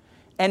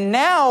 And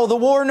now the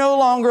war no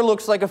longer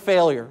looks like a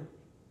failure.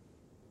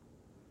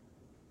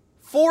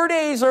 4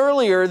 days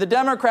earlier, the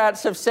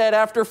Democrats have said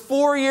after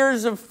 4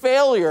 years of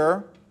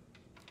failure,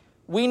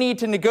 we need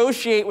to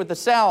negotiate with the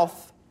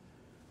South.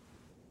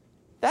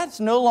 That's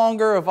no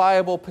longer a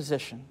viable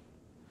position.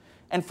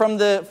 And from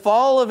the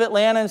fall of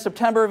Atlanta in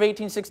September of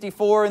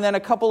 1864, and then a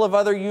couple of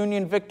other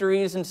Union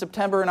victories in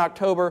September and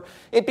October,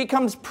 it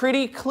becomes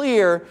pretty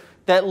clear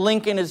that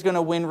Lincoln is going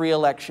to win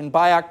re-election.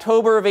 By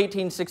October of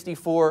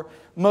 1864,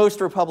 most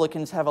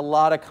Republicans have a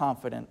lot of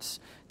confidence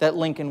that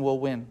Lincoln will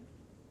win.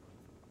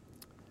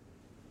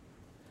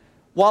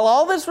 While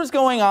all this was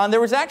going on,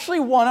 there was actually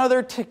one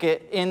other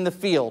ticket in the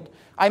field.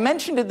 I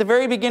mentioned at the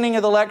very beginning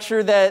of the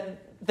lecture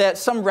that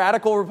some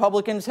radical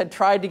Republicans had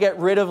tried to get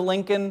rid of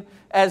Lincoln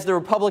as the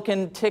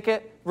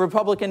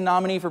Republican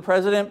nominee for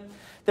president.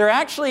 There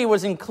actually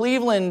was in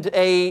Cleveland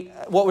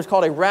what was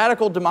called a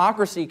radical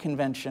democracy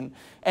convention,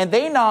 and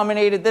they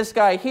nominated this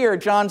guy here,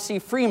 John C.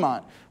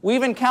 Fremont.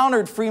 We've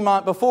encountered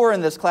Fremont before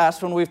in this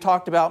class when we've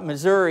talked about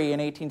Missouri in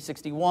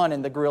 1861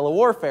 and the guerrilla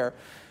warfare.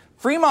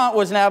 Fremont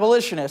was an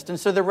abolitionist, and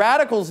so the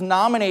radicals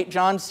nominate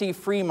John C.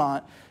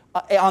 Fremont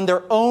on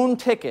their own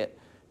ticket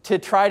to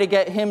try to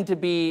get him to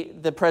be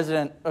the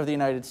president of the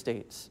United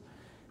States.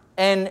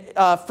 And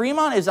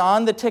Fremont is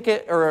on the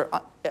ticket, or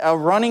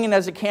running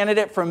as a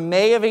candidate from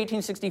May of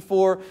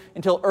 1864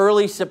 until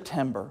early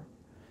September.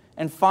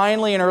 And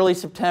finally, in early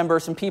September,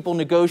 some people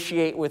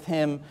negotiate with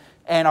him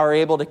and are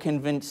able to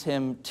convince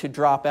him to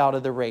drop out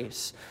of the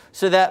race.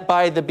 So that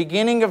by the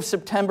beginning of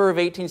September of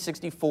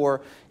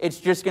 1864, it's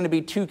just going to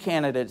be two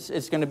candidates.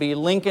 It's going to be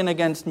Lincoln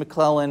against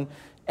McClellan,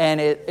 and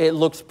it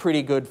looks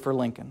pretty good for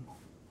Lincoln.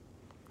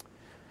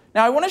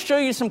 Now, I want to show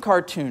you some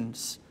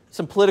cartoons,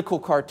 some political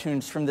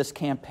cartoons from this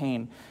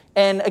campaign.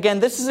 And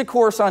again, this is a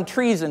course on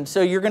treason,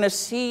 so you're going to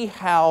see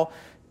how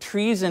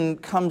treason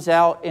comes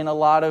out in a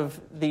lot of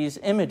these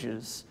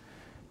images.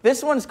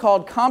 This one's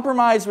called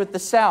Compromise with the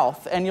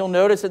South, and you'll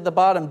notice at the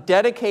bottom,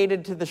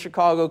 dedicated to the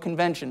Chicago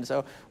Convention.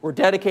 So we're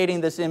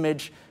dedicating this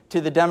image to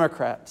the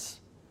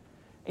Democrats.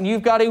 And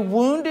you've got a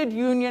wounded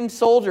Union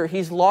soldier.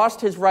 He's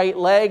lost his right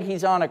leg.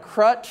 He's on a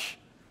crutch.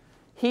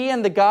 He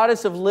and the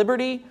Goddess of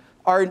Liberty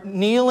are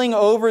kneeling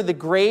over the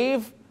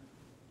grave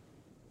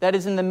that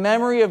is in the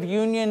memory of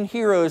Union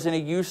heroes in a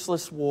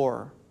useless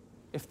war.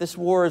 If this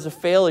war is a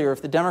failure,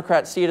 if the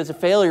Democrats see it as a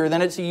failure,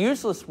 then it's a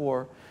useless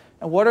war.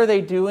 And what are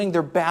they doing?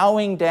 They're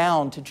bowing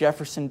down to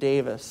Jefferson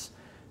Davis,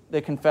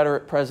 the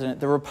Confederate president.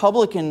 The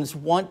Republicans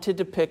want to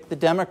depict the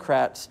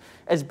Democrats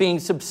as being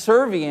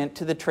subservient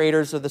to the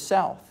traitors of the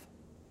South.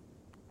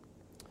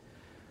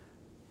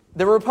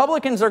 The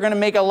Republicans are going to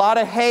make a lot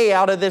of hay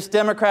out of this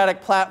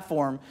Democratic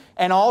platform,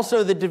 and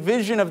also the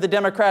division of the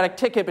Democratic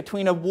ticket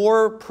between a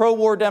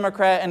pro-war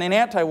Democrat and an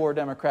anti-war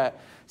Democrat.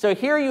 So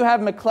here you have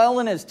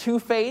McClellan as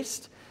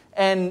two-faced,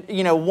 and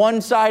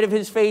one side of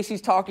his face he's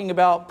talking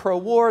about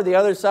pro-war, the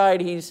other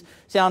side he's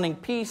sounding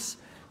peace,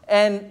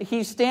 and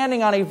he's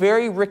standing on a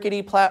very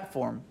rickety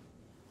platform.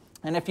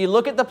 And if you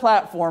look at the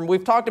platform,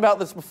 we've talked about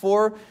this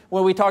before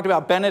when we talked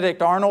about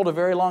Benedict Arnold a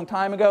very long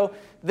time ago.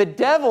 The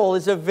devil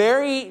is a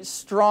very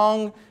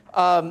strong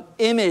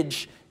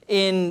image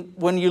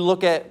when you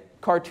look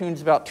at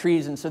cartoons about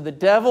treason. So the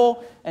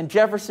devil and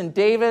Jefferson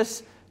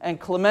Davis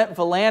and Clement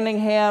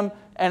Vallandigham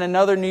and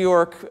another New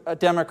York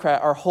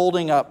Democrat are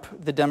holding up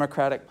the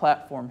Democratic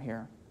platform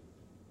here.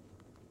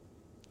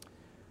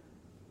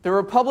 The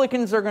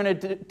Republicans are going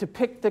to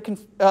depict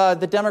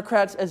the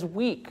Democrats as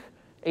weak,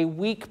 a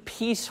weak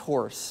peace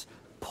horse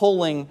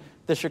pulling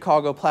the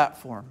Chicago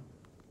platform.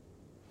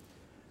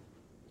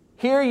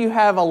 Here you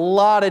have a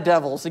lot of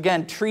devils.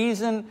 Again,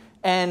 treason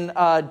and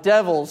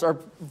devils are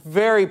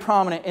very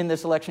prominent in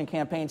this election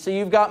campaign. So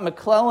you've got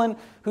McClellan,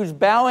 who's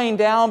bowing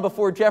down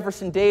before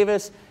Jefferson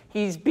Davis.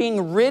 He's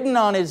being ridden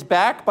on his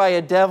back by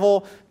a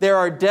devil. There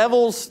are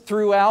devils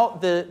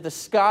throughout the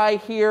sky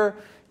here.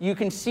 You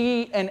can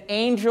see an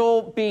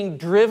angel being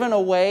driven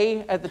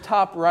away at the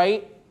top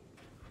right.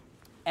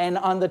 And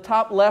on the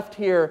top left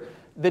here,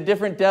 the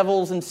different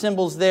devils and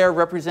symbols there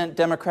represent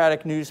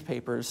Democratic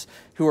newspapers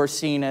who are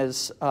seen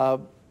as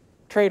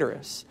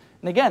traitorous.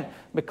 And again,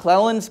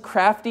 McClellan's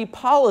crafty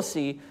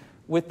policy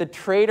with the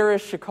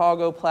traitorous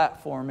Chicago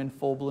platform in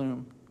full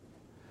bloom.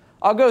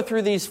 I'll go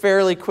through these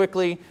fairly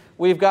quickly.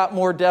 We've got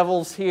more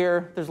devils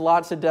here. There's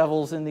lots of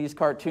devils in these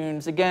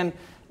cartoons. Again,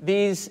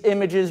 these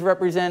images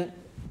represent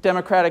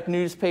Democratic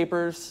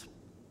newspapers.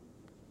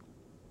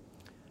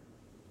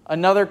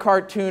 Another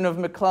cartoon of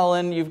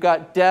McClellan, you've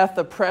got death,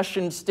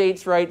 oppression,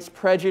 states' rights,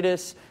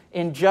 prejudice,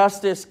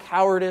 injustice,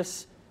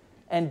 cowardice,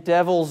 and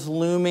devils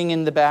looming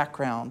in the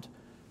background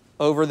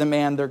over the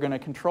man they're going to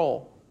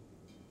control.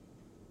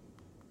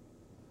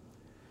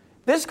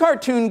 This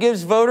cartoon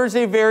gives voters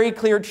a very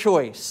clear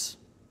choice.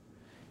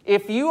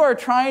 If you are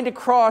trying to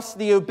cross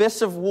the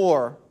abyss of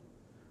war,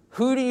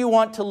 who do you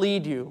want to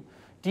lead you?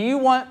 Do you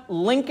want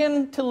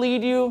Lincoln to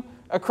lead you,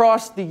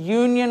 across the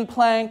Union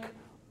plank,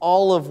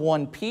 all of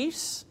one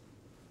piece?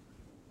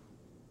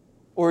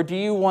 Or do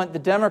you want the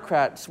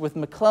Democrats with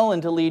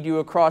McClellan to lead you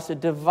across a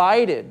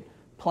divided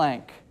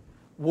plank?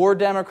 War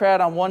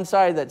Democrat on one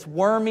side that's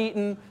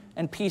worm-eaten,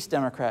 and peace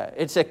Democrat.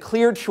 It's a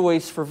clear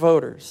choice for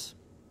voters.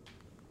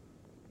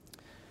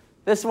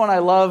 This one I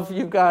love.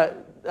 You've got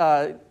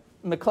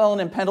McClellan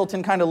and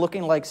Pendleton kind of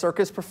looking like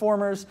circus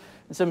performers.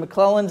 And so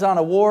McClellan's on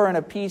a war and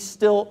a peace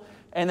stilt,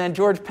 and then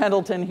George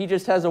Pendleton, he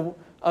just has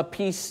a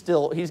peace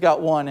stilt. He's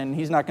got one, and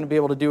he's not going to be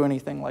able to do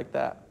anything like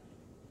that.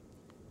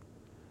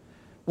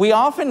 We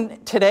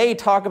often today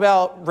talk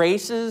about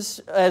races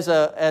as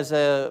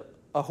a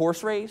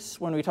horse race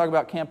when we talk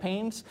about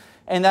campaigns,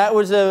 and that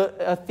was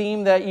a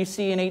theme that you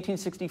see in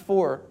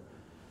 1864.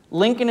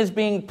 Lincoln is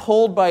being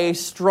pulled by a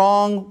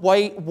strong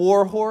white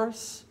war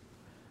horse.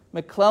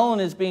 McClellan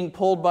is being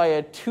pulled by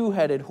a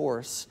two-headed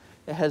horse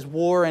that has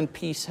war and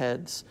peace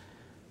heads.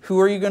 Who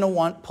are you going to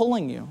want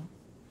pulling you?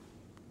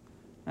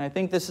 And I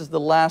think this is the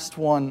last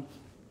one.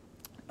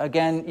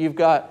 Again, you've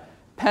got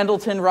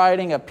Pendleton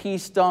riding a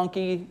peace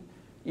donkey.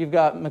 You've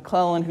got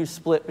McClellan who's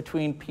split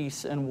between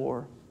peace and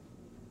war.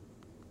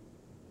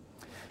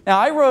 Now,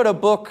 I wrote a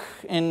book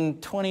in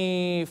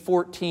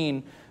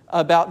 2014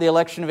 about the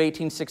election of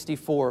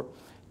 1864.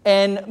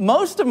 And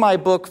most of my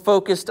book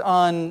focused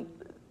on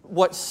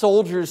what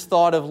soldiers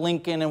thought of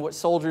Lincoln and what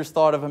soldiers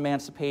thought of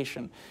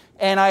emancipation.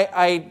 And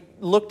I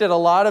looked at a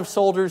lot of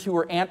soldiers who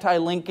were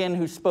anti-Lincoln,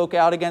 who spoke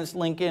out against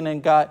Lincoln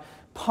and got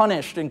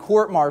punished and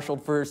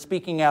court-martialed for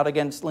speaking out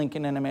against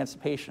Lincoln and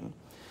emancipation.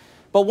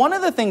 But one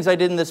of the things I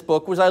did in this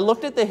book was I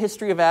looked at the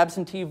history of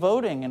absentee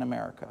voting in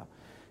America.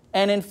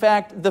 And in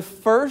fact, the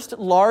first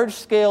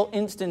large-scale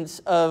instance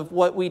of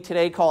what we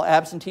today call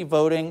absentee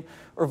voting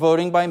or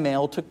voting by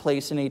mail took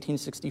place in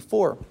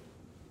 1864.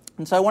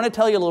 And so I want to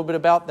tell you a little bit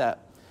about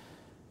that,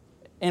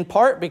 in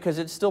part because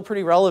it's still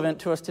pretty relevant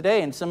to us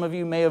today, and some of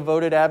you may have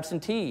voted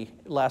absentee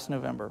last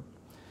November.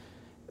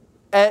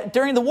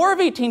 During the War of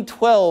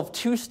 1812,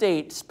 two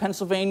states,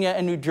 Pennsylvania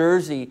and New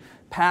Jersey,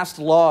 passed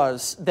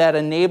laws that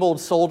enabled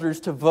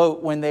soldiers to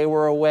vote when they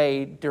were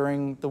away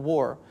during the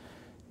war.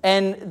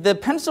 And the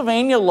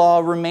Pennsylvania law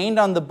remained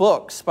on the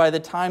books by the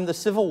time the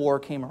Civil War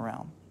came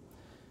around.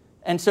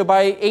 And so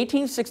by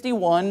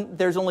 1861,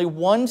 there's only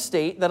one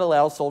state that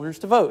allows soldiers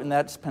to vote, and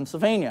that's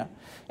Pennsylvania.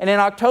 And in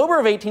October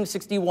of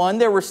 1861,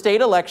 there were state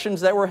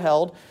elections that were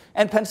held,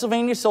 and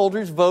Pennsylvania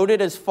soldiers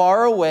voted as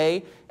far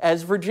away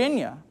as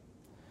Virginia.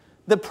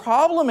 The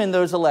problem in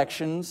those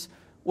elections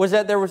was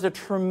that there was a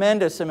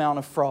tremendous amount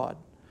of fraud.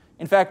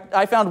 In fact,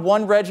 I found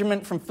one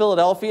regiment from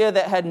Philadelphia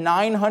that had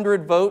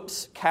 900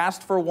 votes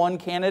cast for one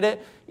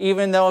candidate,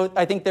 even though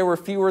I think there were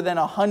fewer than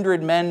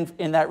 100 men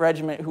in that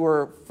regiment who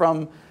were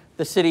from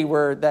the city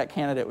where that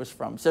candidate was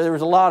from. So there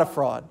was a lot of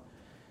fraud.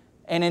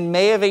 And in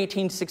May of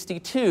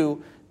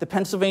 1862, the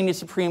Pennsylvania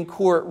Supreme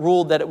Court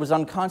ruled that it was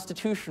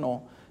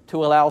unconstitutional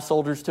to allow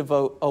soldiers to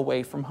vote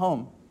away from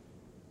home.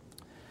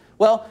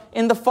 Well,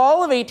 in the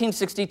fall of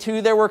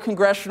 1862, there were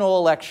congressional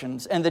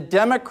elections, and the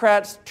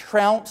Democrats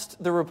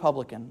trounced the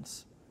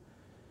Republicans.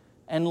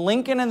 And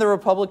Lincoln and the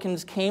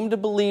Republicans came to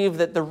believe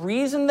that the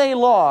reason they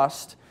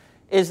lost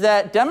is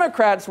that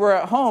Democrats were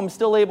at home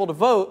still able to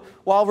vote,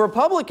 while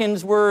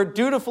Republicans were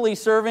dutifully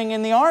serving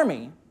in the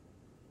army.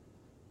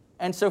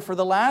 And so for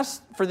the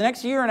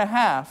next year and a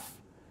half,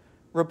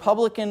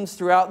 Republicans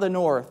throughout the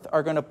North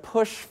are going to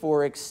push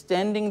for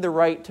extending the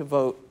right to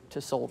vote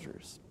to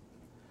soldiers.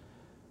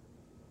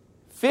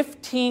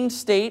 15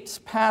 states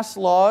pass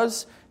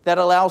laws that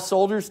allow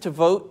soldiers to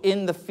vote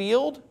in the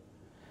field,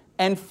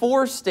 and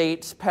 4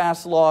 states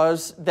pass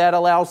laws that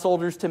allow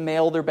soldiers to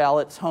mail their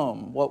ballots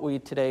home, what we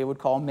today would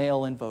call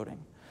mail-in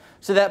voting.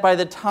 So that by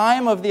the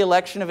time of the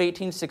election of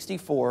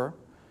 1864,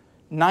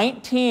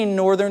 19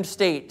 northern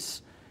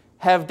states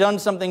have done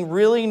something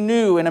really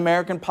new in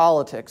American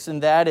politics,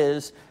 and that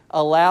is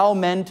allow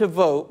men to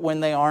vote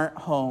when they aren't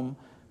home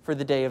for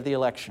the day of the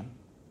election.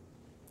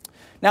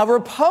 Now,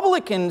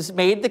 Republicans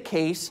made the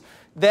case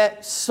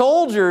that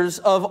soldiers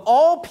of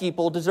all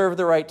people deserve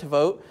the right to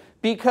vote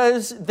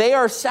because they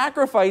are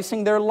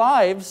sacrificing their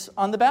lives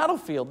on the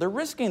battlefield. They're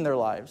risking their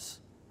lives.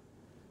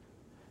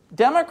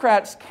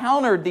 Democrats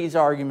countered these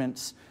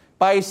arguments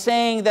by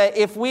saying that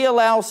if we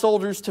allow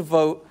soldiers to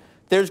vote,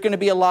 there's going to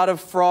be a lot of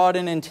fraud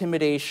and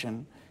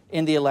intimidation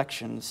in the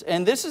elections.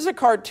 And this is a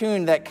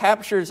cartoon that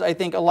captures, I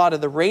think, a lot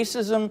of the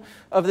racism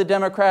of the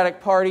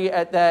Democratic Party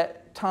at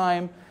that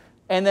time,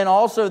 and then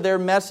also their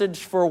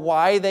message for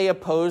why they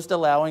opposed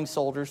allowing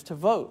soldiers to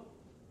vote.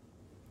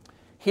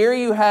 Here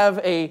you have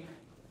a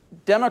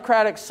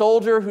Democratic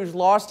soldier who's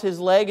lost his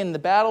leg in the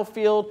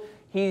battlefield.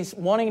 He's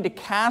wanting to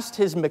cast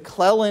his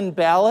McClellan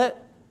ballot.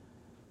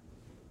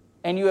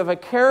 And you have a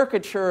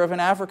caricature of an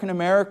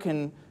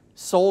African-American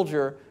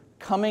soldier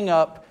coming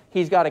up.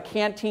 He's got a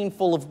canteen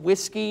full of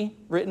whiskey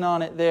written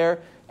on it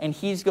there, and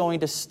he's going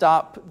to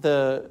stop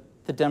the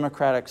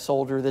Democratic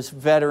soldier, this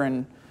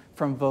veteran,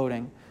 from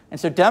voting. And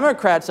so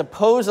Democrats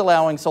oppose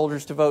allowing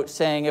soldiers to vote,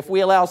 saying if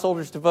we allow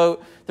soldiers to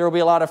vote, there will be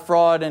a lot of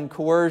fraud and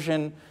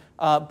coercion.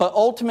 But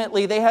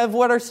ultimately, they have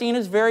what are seen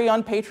as very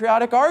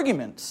unpatriotic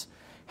arguments.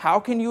 How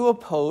can you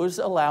oppose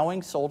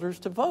allowing soldiers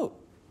to vote?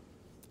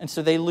 And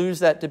so they lose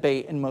that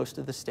debate in most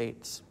of the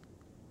states.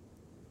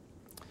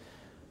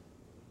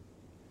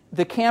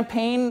 The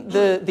campaign,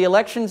 the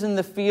elections in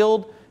the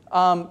field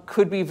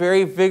could be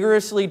very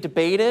vigorously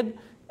debated,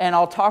 and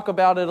I'll talk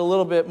about it a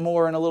little bit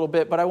more in a little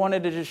bit, but I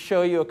wanted to just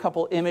show you a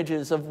couple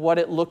images of what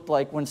it looked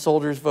like when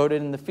soldiers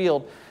voted in the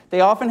field.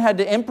 They often had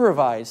to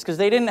improvise because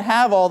they didn't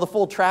have all the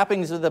full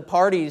trappings of the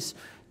parties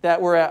that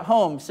were at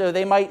home. So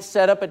they might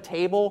set up a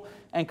table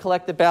and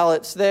collect the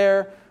ballots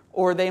there,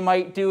 or they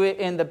might do it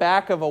in the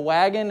back of a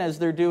wagon, as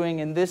they're doing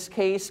in this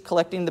case,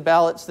 collecting the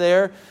ballots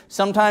there.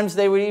 Sometimes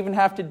they would even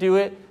have to do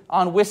it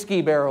on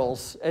whiskey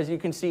barrels. As you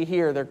can see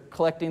here, they're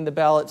collecting the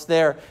ballots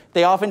there.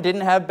 They often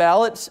didn't have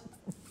ballots,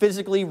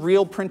 physically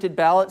real printed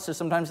ballots, so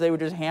sometimes they would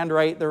just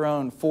handwrite their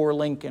own for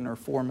Lincoln or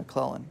for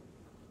McClellan.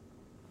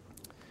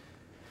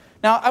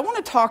 Now, I want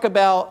to talk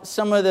about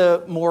some of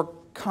the more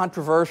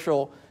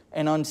controversial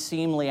and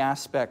unseemly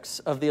aspects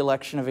of the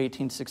election of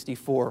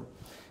 1864.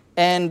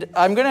 And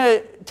I'm going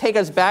to take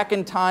us back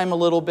in time a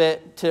little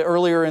bit to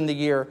earlier in the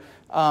year,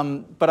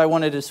 but I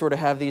wanted to sort of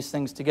have these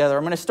things together.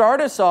 I'm going to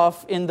start us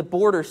off in the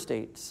border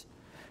states.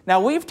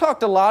 Now, we've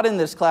talked a lot in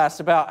this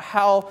class about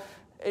how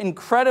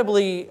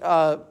incredibly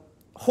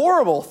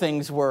horrible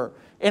things were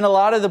in a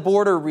lot of the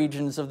border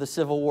regions of the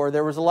Civil War.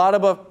 There was a lot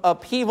of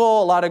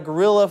upheaval, a lot of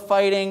guerrilla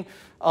fighting,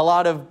 a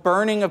lot of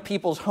burning of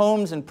people's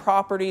homes and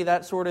property,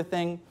 that sort of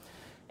thing.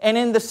 And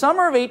in the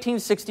summer of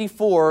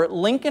 1864,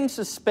 Lincoln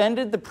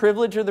suspended the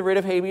privilege of the writ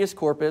of habeas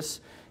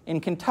corpus in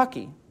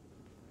Kentucky.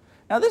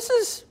 Now, this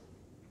is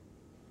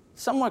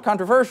somewhat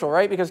controversial,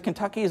 right? Because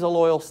Kentucky is a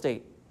loyal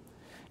state.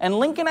 And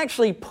Lincoln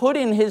actually put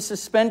in his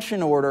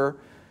suspension order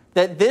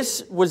that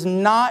this was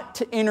not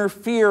to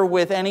interfere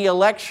with any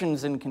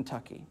elections in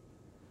Kentucky.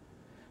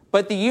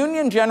 But the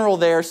Union general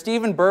there,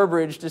 Stephen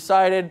Burbridge,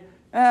 decided,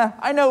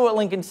 I know what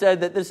Lincoln said,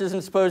 that this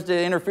isn't supposed to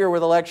interfere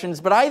with elections,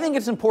 but I think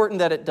it's important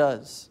that it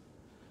does.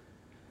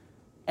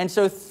 And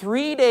so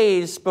 3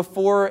 days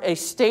before a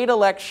state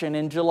election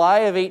in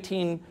July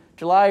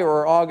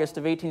or August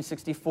of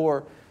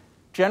 1864,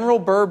 General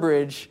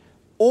Burbridge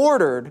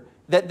ordered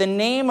that the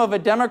name of a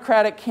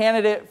Democratic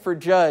candidate for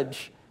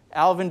judge,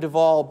 Alvin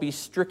Duval, be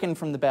stricken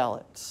from the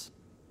ballots.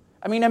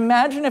 I mean,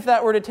 imagine if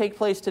that were to take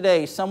place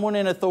today. Someone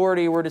in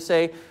authority were to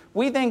say,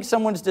 we think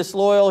someone's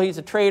disloyal, he's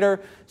a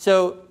traitor,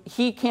 so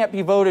he can't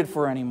be voted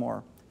for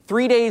anymore.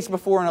 3 days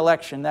before an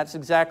election, that's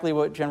exactly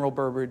what General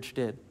Burbridge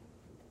did.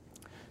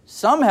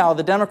 Somehow,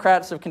 the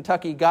Democrats of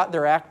Kentucky got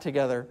their act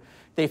together.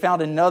 They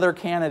found another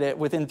candidate.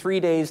 Within 3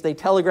 days, they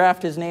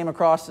telegraphed his name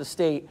across the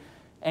state,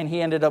 and he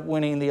ended up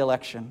winning the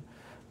election.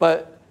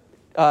 But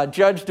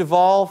Judge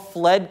Duval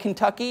fled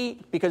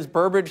Kentucky because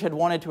Burbridge had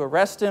wanted to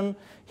arrest him.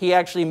 He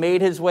actually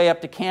made his way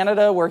up to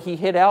Canada, where he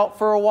hid out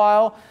for a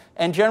while.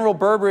 And General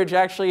Burbridge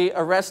actually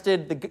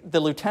arrested the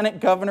lieutenant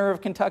governor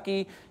of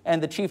Kentucky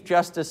and the chief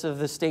justice of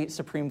the state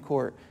Supreme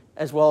Court,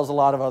 as well as a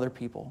lot of other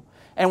people.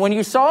 And when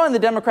you saw in the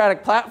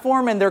Democratic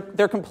platform, and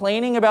they're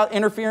complaining about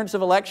interference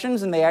of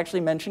elections, and they actually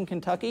mention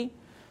Kentucky,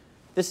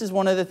 this is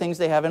one of the things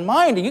they have in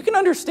mind. And you can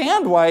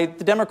understand why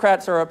the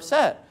Democrats are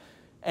upset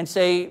and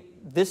say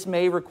this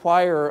may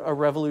require a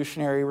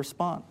revolutionary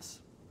response.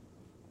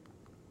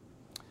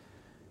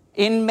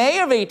 In May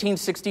of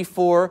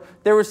 1864,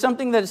 there was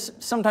something that's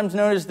sometimes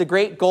known as the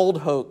Great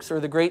Gold Hoax, or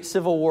the Great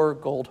Civil War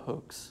Gold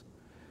Hoax.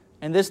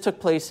 And this took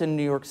place in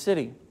New York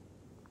City.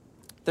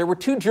 There were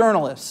two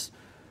journalists.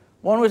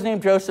 One was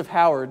named Joseph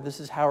Howard. This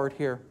is Howard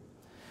here.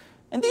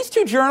 And these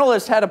two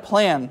journalists had a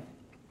plan.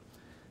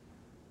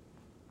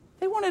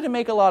 They wanted to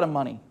make a lot of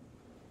money.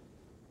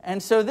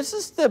 And so this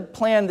is the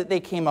plan that they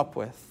came up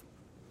with.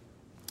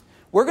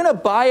 We're going to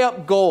buy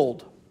up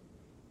gold.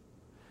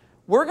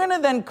 We're going to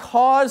then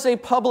cause a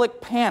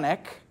public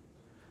panic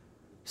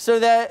so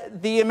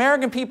that the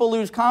American people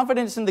lose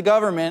confidence in the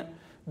government,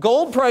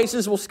 gold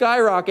prices will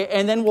skyrocket,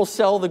 and then we'll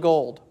sell the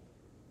gold.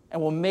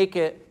 And we'll make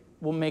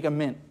a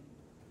mint.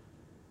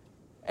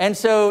 And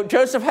so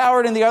Joseph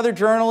Howard and the other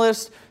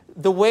journalists,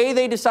 the way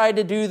they decide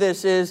to do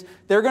this is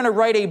they're going to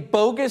write a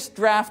bogus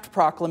draft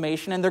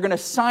proclamation, and they're going to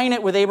sign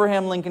it with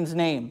Abraham Lincoln's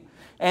name.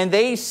 And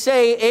they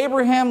say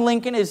Abraham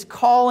Lincoln is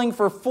calling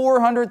for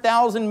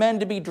 400,000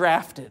 men to be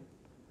drafted.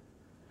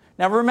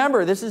 Now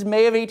remember, this is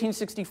May of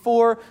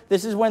 1864.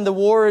 This is when the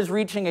war is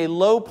reaching a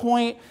low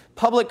point.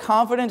 Public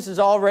confidence is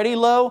already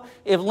low.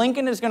 If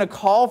Lincoln is going to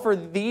call for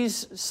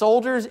these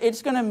soldiers,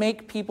 it's going to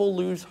make people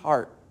lose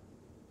heart.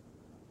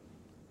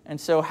 And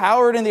so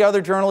Howard and the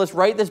other journalists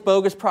write this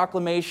bogus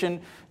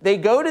proclamation. They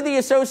go to the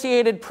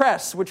Associated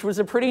Press, which was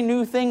a pretty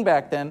new thing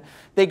back then.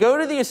 They go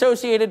to the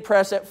Associated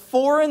Press at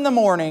 4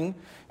 a.m,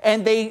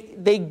 and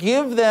they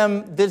give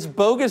them this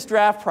bogus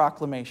draft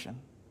proclamation.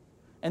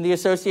 And the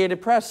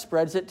Associated Press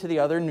spreads it to the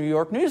other New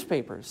York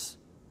newspapers.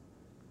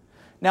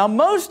 Now,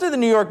 most of the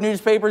New York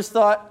newspapers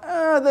thought,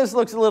 this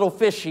looks a little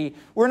fishy.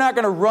 We're not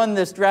going to run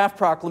this draft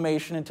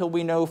proclamation until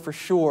we know for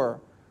sure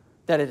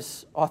that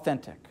it's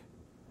authentic.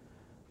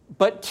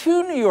 But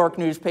two New York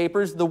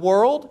newspapers, The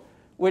World,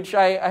 which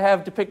I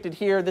have depicted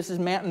here. This is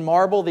Manton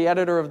Marble, the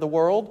editor of The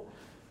World,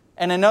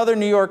 and another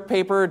New York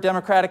paper,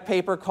 Democratic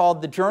paper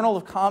called the Journal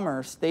of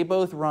Commerce. They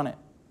both run it.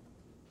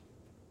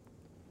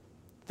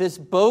 This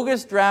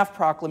bogus draft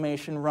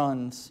proclamation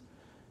runs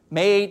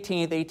May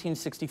 18th,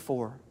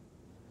 1864.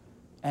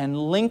 And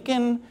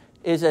Lincoln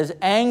is as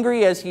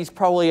angry as he's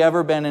probably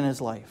ever been in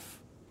his life.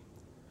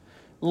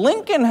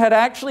 Lincoln had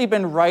actually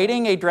been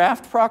writing a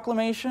draft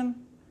proclamation,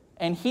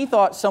 and he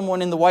thought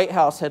someone in the White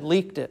House had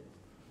leaked it.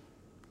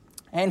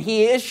 And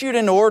he issued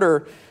an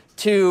order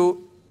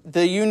to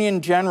the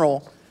Union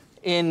General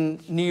in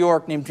New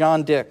York named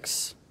John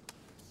Dix.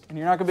 And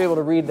you're not going to be able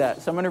to read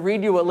that. So I'm going to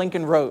read you what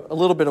Lincoln wrote, a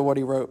little bit of what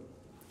he wrote.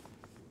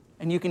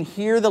 And you can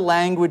hear the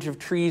language of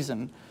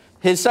treason.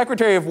 His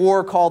Secretary of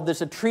War called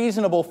this a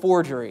treasonable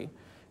forgery.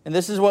 And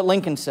this is what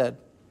Lincoln said.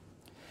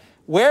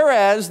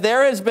 Whereas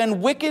there has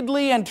been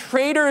wickedly and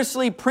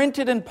traitorously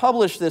printed and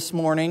published this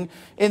morning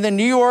in the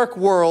New York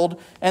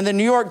World and the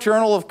New York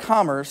Journal of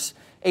Commerce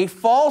a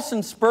false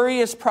and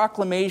spurious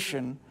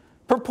proclamation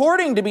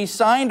purporting to be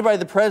signed by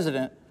the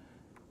President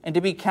and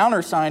to be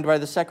countersigned by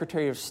the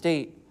Secretary of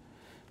State,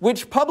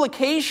 which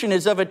publication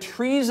is of a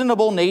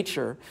treasonable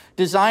nature,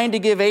 designed to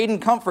give aid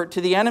and comfort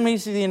to the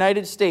enemies of the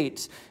United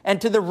States and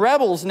to the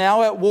rebels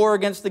now at war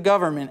against the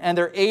government and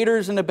their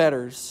aiders and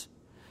abettors.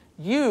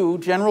 You,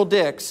 General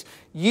Dix,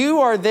 you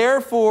are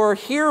therefore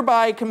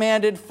hereby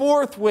commanded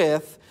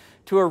forthwith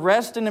to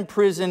arrest and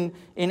imprison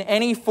in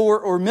any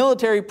fort or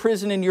military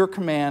prison in your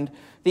command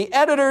the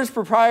editors,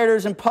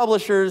 proprietors, and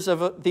publishers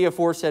of the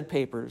aforesaid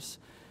papers.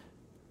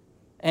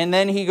 And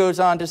then he goes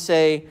on to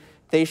say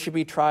they should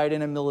be tried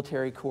in a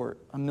military court,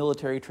 a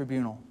military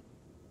tribunal.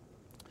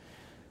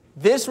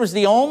 This was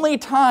the only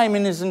time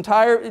in his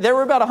entire... There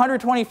were about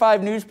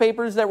 125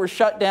 newspapers that were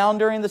shut down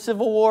during the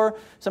Civil War,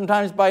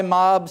 sometimes by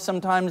mobs,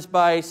 sometimes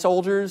by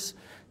soldiers.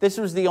 This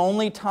was the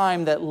only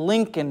time that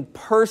Lincoln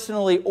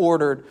personally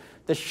ordered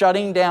the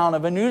shutting down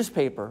of a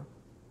newspaper.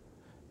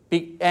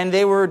 And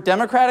they were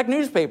Democratic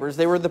newspapers.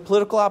 They were the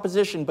political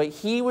opposition, but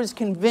he was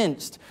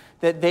convinced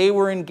that they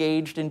were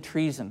engaged in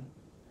treason.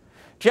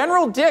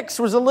 General Dix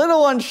was a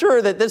little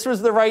unsure that this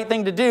was the right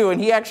thing to do,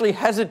 and he actually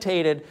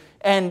hesitated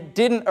and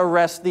didn't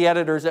arrest the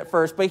editors at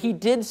first, but he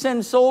did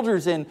send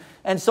soldiers in,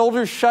 and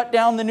soldiers shut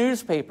down the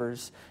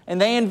newspapers. And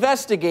they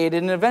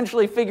investigated and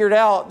eventually figured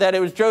out that it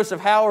was Joseph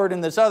Howard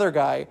and this other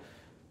guy.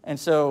 And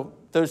so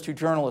those two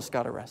journalists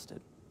got arrested.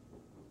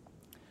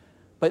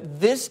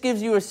 But this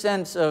gives you a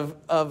sense of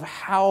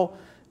how,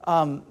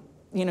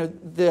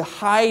 the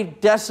high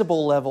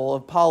decibel level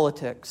of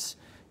politics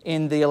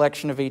in the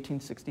election of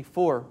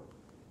 1864.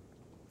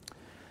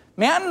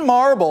 Manton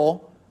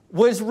Marble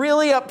was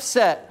really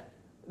upset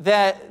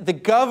that the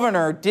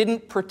governor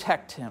didn't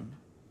protect him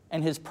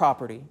and his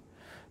property.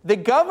 The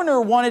governor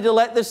wanted to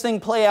let this thing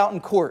play out in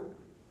court.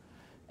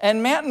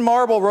 And Manton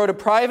Marble wrote a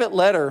private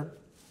letter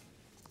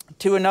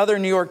to another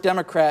New York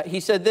Democrat.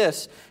 He said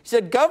this. He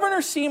said,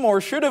 Governor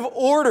Seymour should have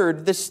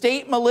ordered the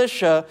state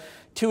militia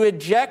to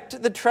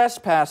eject the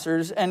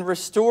trespassers and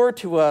restore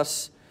to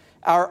us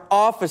our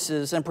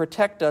offices and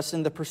protect us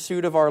in the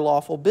pursuit of our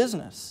lawful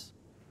business.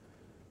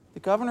 The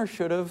governor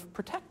should have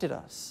protected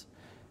us.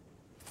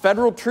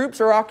 Federal troops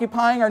are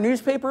occupying our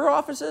newspaper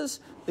offices.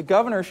 The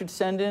governor should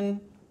send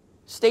in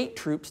state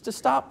troops to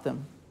stop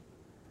them.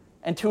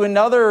 And to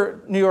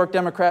another New York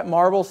Democrat,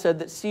 Marble said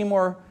that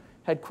Seymour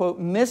had, quote,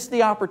 missed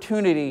the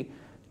opportunity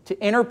to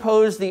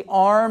interpose the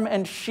arm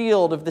and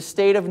shield of the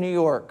state of New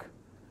York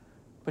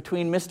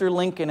between Mr.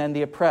 Lincoln and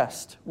the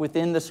oppressed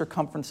within the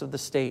circumference of the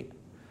state.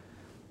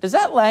 Does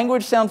that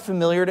language sound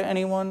familiar to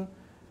anyone?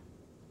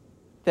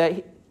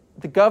 That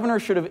the governor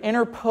should have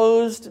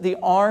interposed the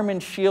arm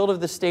and shield of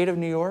the state of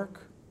New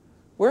York?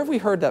 Where have we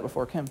heard that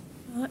before, Kim?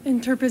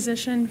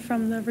 Interposition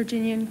from the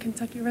Virginia and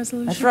Kentucky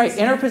resolutions. That's right,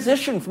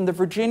 interposition from the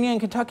Virginia and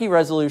Kentucky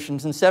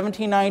resolutions in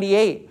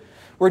 1798,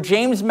 where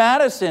James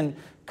Madison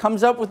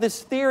comes up with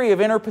this theory of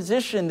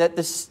interposition that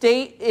the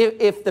state,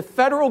 if the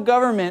federal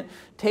government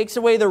takes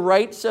away the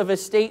rights of a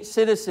state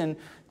citizen,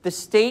 the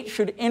state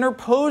should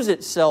interpose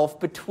itself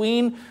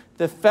between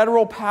the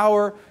federal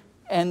power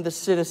and the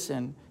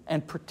citizen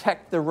and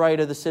protect the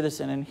right of the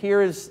citizen. And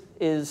here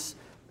is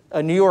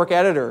a New York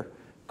editor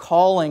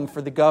calling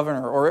for the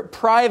governor, or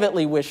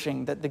privately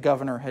wishing that the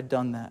governor had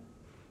done that.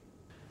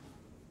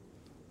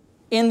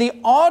 In the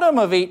autumn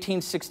of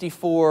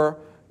 1864,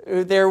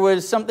 there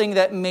was something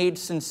that made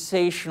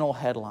sensational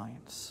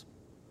headlines.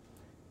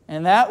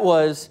 And that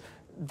was,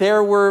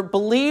 there were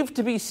believed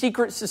to be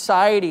secret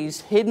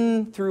societies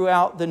hidden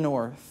throughout the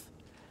North,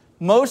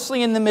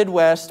 mostly in the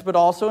Midwest, but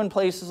also in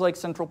places like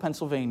central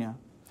Pennsylvania.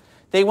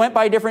 They went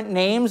by different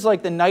names,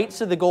 like the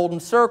Knights of the Golden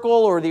Circle,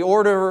 or the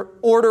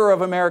Order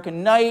of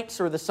American Knights,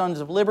 or the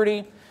Sons of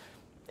Liberty.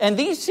 And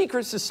these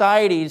secret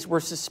societies were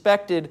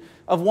suspected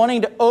of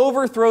wanting to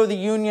overthrow the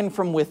Union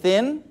from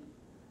within.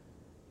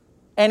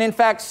 And in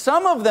fact,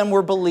 some of them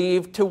were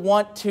believed to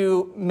want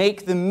to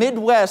make the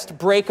Midwest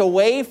break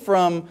away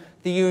from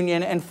the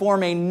Union and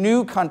form a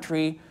new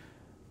country,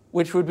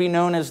 which would be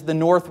known as the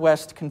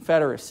Northwest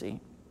Confederacy.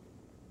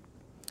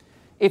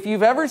 If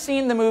you've ever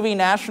seen the movie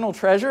National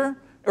Treasure,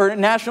 or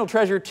National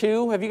Treasure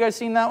 2, have you guys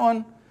seen that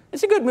one?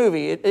 It's a good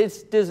movie.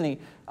 It's Disney.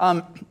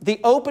 The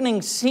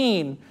opening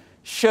scene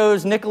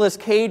shows Nicolas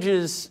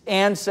Cage's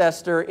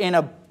ancestor in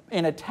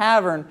a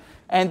tavern,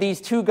 and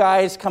these two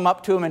guys come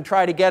up to him and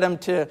try to get him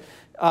to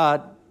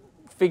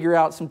figure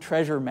out some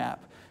treasure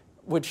map,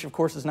 which of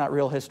course is not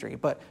real history.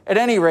 But at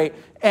any rate,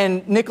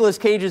 and Nicolas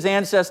Cage's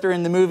ancestor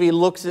in the movie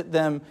looks at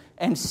them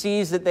and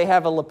sees that they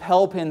have a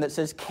lapel pin that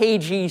says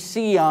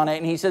KGC on it,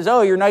 and he says,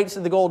 "Oh, you're Knights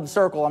of the Golden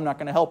Circle, I'm not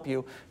going to help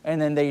you."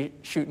 And then they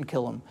shoot and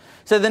kill him.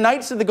 So the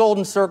Knights of the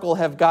Golden Circle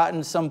have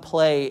gotten some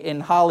play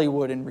in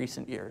Hollywood in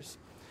recent years.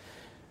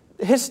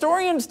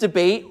 Historians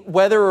debate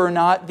whether or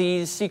not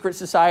these secret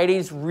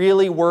societies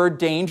really were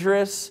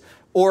dangerous,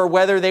 or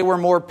whether they were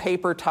more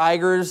paper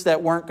tigers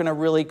that weren't going to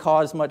really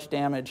cause much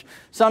damage.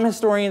 Some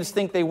historians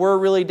think they were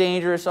really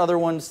dangerous, other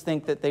ones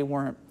think that they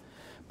weren't.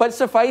 But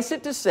suffice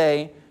it to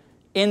say,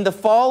 in the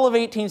fall of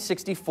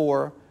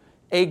 1864,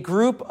 a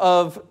group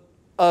of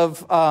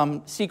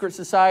secret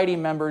society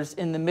members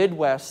in the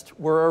Midwest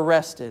were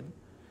arrested.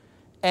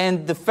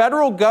 And the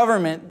federal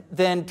government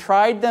then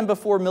tried them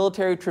before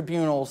military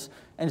tribunals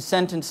and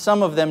sentenced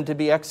some of them to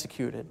be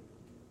executed.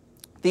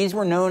 These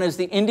were known as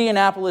the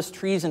Indianapolis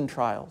treason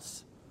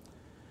trials.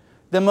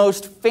 The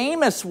most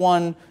famous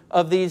one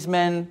of these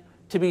men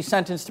to be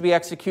sentenced to be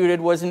executed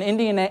was an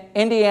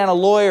Indiana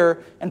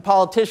lawyer and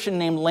politician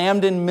named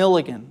Lambden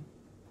Milligan.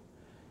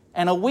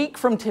 And a week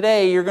from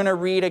today, you're going to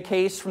read a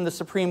case from the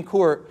Supreme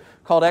Court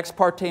called Ex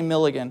parte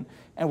Milligan,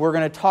 and we're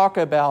going to talk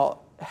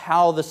about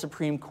how the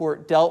Supreme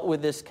Court dealt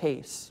with this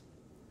case.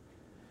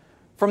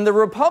 From the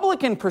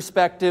Republican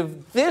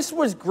perspective, this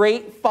was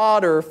great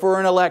fodder for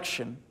an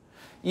election.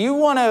 You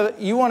want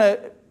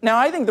to. Now,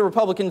 I think the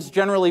Republicans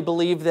generally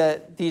believe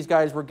that these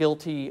guys were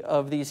guilty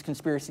of these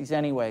conspiracies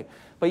anyway.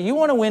 But you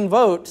want to win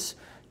votes,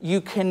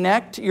 you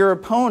connect your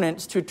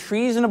opponents to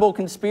treasonable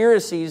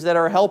conspiracies that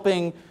are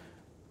helping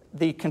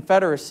the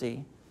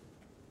Confederacy,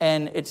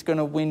 and it's going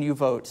to win you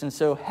votes. And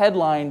so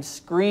headlines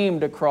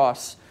screamed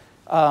across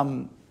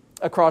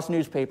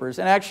newspapers.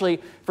 And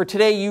actually, for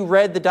today, you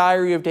read the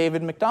Diary of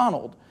David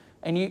McDonald.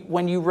 And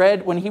when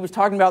he was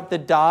talking about the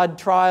Dodd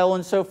trial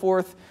and so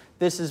forth,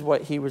 this is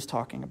what he was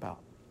talking about.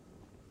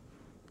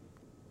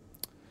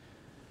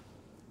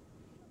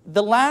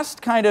 The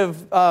last kind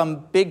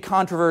of big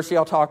controversy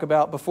I'll talk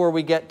about before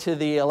we get to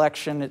the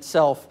election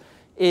itself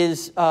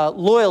is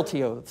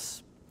loyalty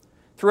oaths.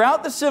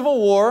 Throughout the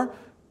Civil War,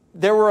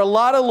 there were a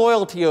lot of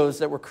loyalty oaths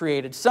that were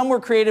created. Some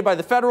were created by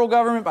the federal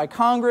government, by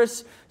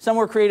Congress. Some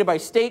were created by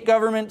state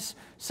governments.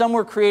 Some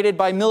were created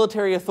by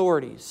military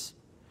authorities.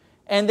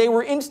 And they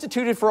were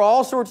instituted for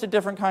all sorts of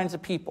different kinds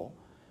of people.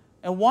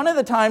 And one of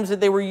the times that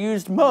they were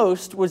used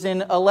most was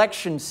in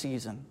election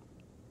season.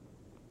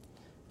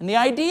 And the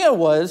idea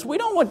was, we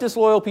don't want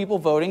disloyal people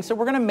voting, so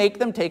we're going to make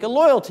them take a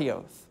loyalty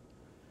oath.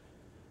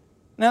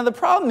 Now, the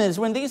problem is,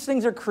 when these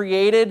things are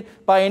created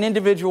by an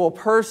individual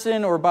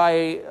person or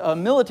by a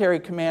military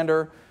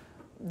commander,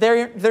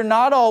 they're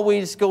not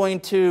always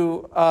going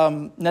to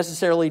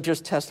necessarily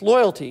just test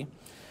loyalty.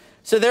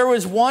 So there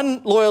was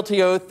one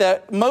loyalty oath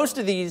that most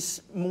of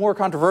these more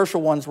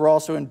controversial ones were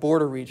also in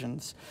border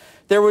regions.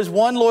 There was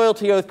one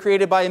loyalty oath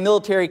created by a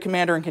military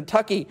commander in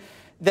Kentucky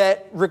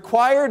that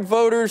required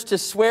voters to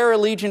swear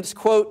allegiance,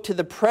 quote, to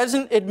the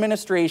present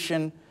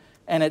administration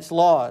and its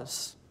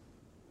laws.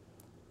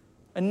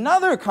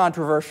 Another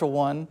controversial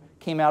one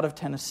came out of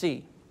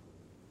Tennessee.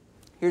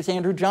 Here's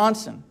Andrew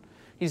Johnson.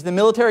 He's the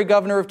military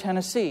governor of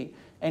Tennessee,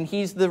 and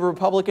he's the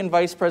Republican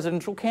vice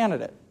presidential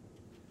candidate.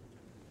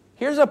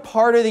 Here's a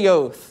part of the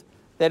oath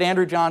that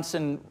Andrew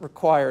Johnson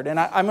required, and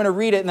I'm going to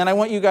read it, and then I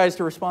want you guys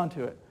to respond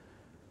to it.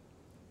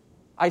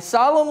 I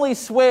solemnly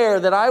swear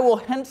that I will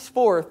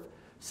henceforth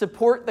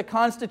support the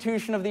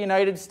Constitution of the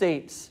United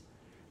States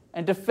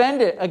and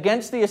defend it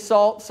against the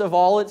assaults of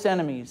all its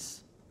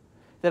enemies,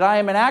 that I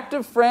am an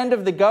active friend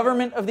of the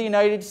government of the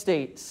United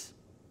States,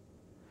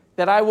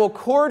 that I will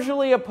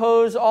cordially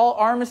oppose all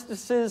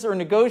armistices or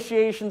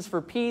negotiations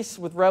for peace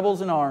with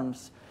rebels in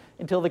arms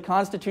until the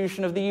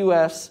Constitution of the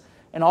U.S.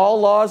 and all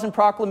laws and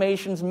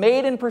proclamations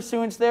made in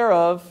pursuance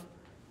thereof,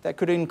 that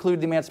could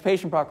include the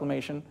Emancipation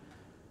Proclamation,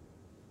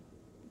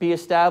 be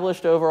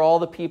established over all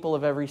the people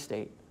of every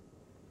state.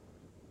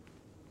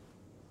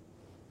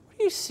 What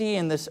do you see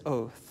in this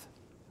oath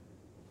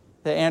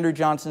that Andrew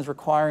Johnson's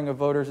requiring of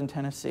voters in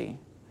Tennessee?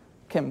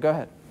 Kim, go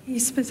ahead. He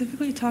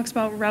specifically talks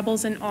about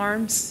rebels in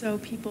arms, so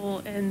people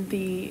in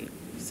the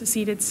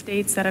seceded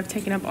states that have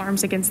taken up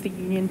arms against the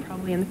Union,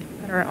 probably in the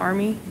Confederate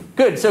Army.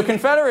 Good. So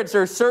Confederates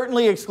are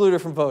certainly excluded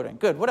from voting.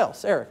 Good. What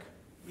else? Eric?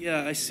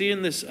 Yeah, I see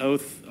in this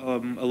oath a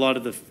lot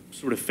of the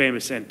sort of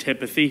famous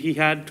antipathy he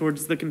had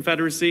towards the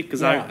Confederacy,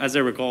 because as I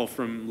recall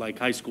from like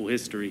high school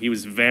history, he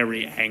was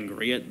very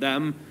angry at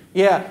them.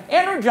 Yeah,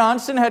 Andrew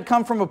Johnson had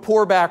come from a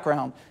poor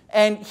background,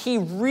 and he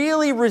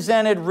really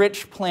resented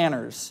rich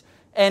planners.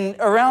 And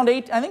around,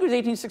 I think it was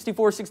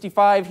 1864,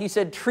 65, he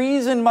said,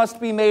 treason must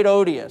be made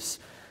odious.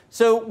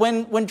 So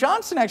when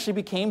Johnson actually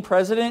became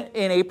president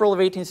in April of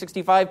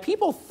 1865,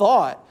 people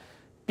thought,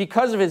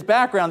 because of his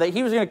background, that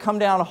he was going to come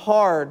down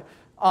hard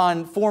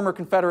on former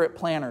Confederate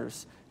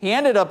planners. He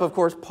ended up, of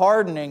course,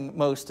 pardoning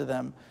most of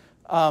them.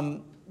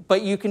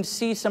 But you can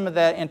see some of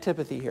that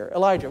antipathy here.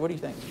 Elijah, what do you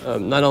think?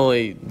 Not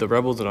only the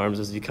rebels in arms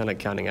is he kind of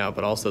counting out,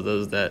 but also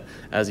those that,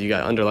 as you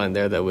got underlined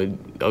there, that would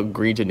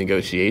agree to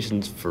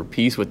negotiations for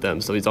peace with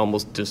them. So he's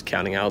almost just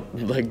counting out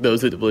like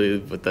those that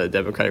believe with the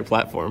Democratic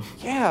platform.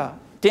 Yeah.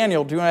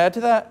 Daniel, do you want to add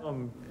to that?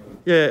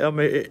 Yeah, I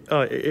mean,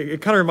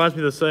 it kind of reminds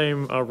me of the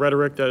same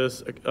rhetoric that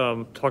is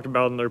talked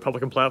about in the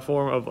Republican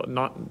platform of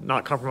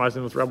not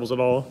compromising with rebels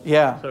at all.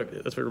 Yeah. So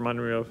that's what it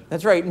reminded me of.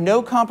 That's right.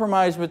 No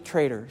compromise with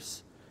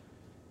traitors.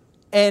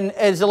 And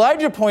as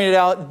Elijah pointed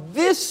out,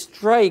 this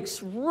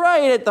strikes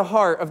right at the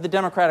heart of the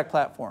Democratic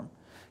platform.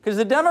 Because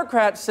the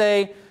Democrats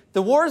say,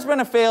 the war's been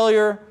a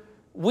failure,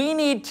 we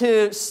need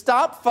to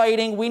stop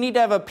fighting, we need to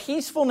have a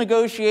peaceful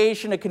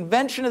negotiation, a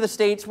convention of the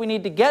states, we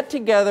need to get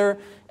together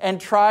and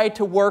try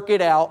to work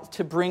it out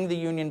to bring the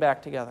Union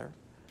back together.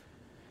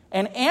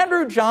 And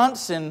Andrew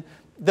Johnson,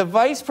 the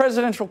vice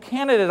presidential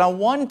candidate on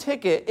one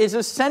ticket, is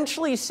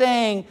essentially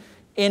saying,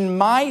 in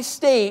my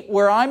state,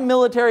 where I'm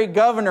military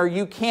governor,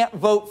 you can't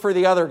vote for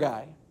the other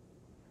guy.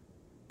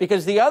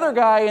 Because the other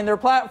guy in their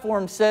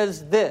platform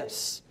says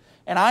this.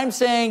 And I'm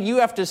saying you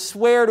have to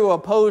swear to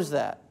oppose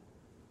that.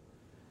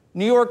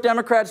 New York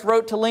Democrats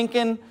wrote to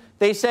Lincoln.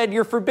 They said,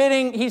 he's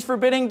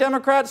forbidding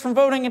Democrats from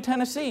voting in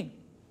Tennessee.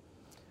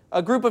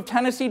 A group of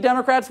Tennessee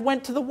Democrats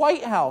went to the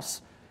White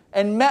House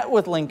and met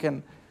with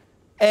Lincoln.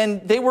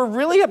 And they were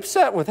really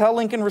upset with how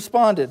Lincoln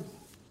responded.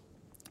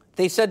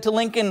 They said to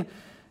Lincoln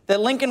that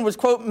Lincoln was,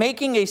 quote,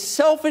 making a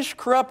selfish,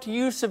 corrupt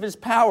use of his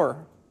power.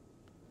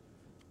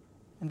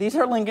 And this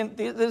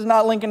is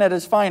not Lincoln at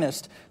his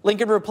finest.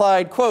 Lincoln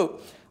replied,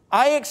 quote,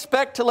 I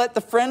expect to let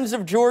the friends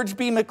of George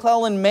B.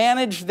 McClellan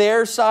manage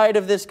their side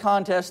of this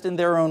contest in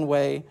their own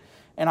way,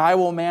 and I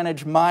will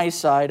manage my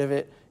side of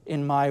it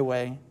in my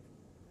way.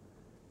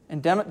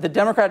 And the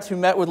Democrats who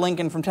met with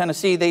Lincoln from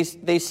Tennessee,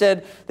 they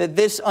said that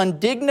this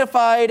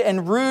undignified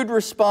and rude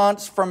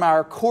response from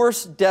our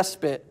coarse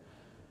despot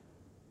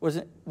was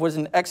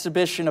an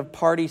exhibition of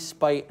party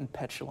spite and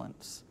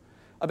petulance.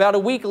 About a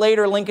week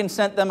later, Lincoln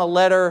sent them a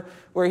letter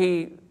where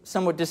he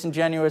somewhat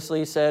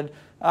disingenuously said,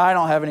 I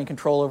don't have any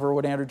control over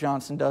what Andrew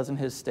Johnson does in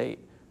his state.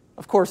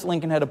 Of course,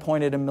 Lincoln had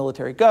appointed a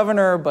military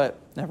governor, but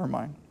never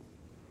mind.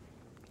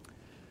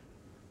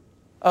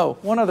 Oh,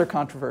 one other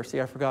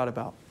controversy I forgot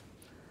about.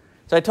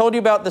 So I told you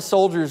about the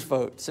soldiers'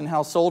 votes and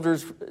how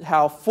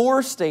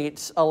 4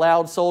 states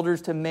allowed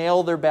soldiers to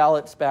mail their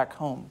ballots back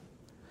home.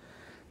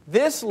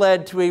 This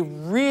led to a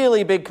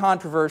really big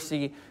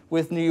controversy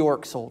with New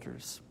York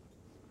soldiers.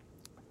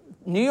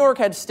 New York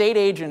had state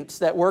agents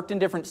that worked in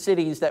different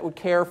cities that would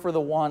care for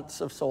the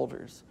wants of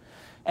soldiers.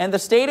 And the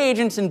state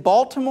agents in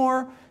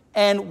Baltimore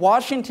and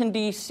Washington,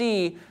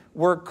 D.C.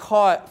 were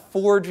caught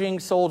forging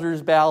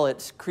soldiers'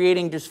 ballots,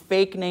 creating just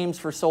fake names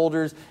for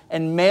soldiers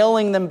and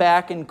mailing them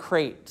back in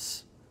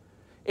crates.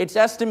 It's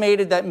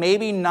estimated that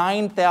maybe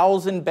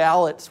 9,000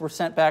 ballots were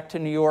sent back to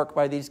New York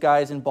by these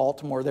guys in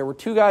Baltimore. There were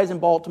 2 guys in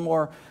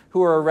Baltimore who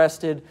were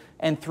arrested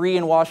and 3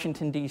 in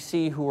Washington,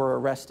 D.C. who were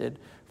arrested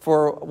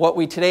for what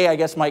we today, I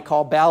guess, might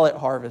call ballot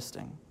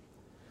harvesting.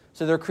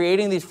 So they're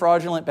creating these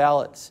fraudulent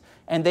ballots,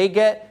 and they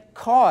get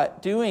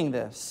caught doing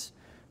this.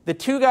 The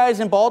 2 guys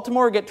in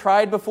Baltimore get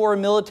tried before a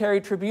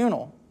military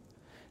tribunal.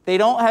 They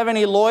don't have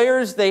any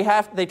lawyers. They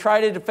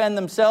try to defend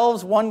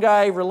themselves. One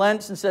guy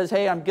relents and says,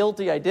 hey, I'm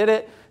guilty, I did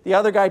it. The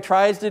other guy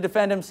tries to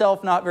defend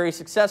himself, not very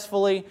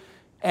successfully,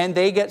 and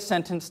they get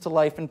sentenced to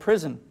life in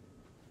prison.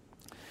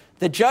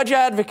 The judge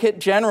advocate,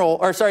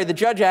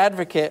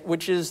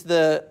 which is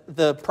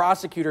the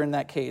prosecutor in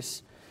that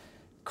case,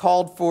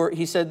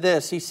 he said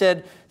this. He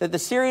said that the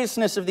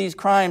seriousness of these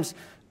crimes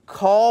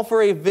call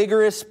for a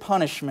vigorous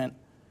punishment,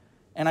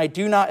 and I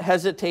do not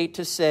hesitate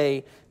to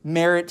say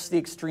merits the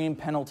extreme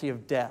penalty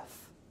of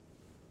death.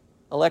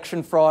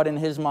 Election fraud, in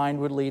his mind,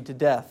 would lead to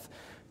death.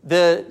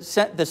 The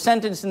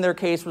sentence in their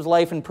case was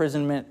life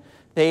imprisonment.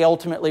 They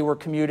ultimately were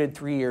commuted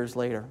 3 years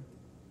later.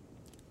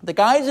 The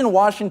guys in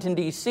Washington,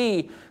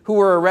 D.C., who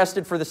were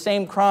arrested for the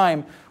same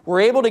crime, were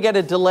able to get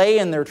a delay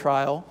in their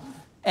trial,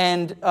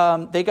 and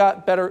they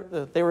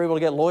were able to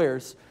get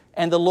lawyers,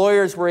 and the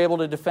lawyers were able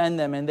to defend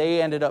them, and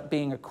they ended up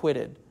being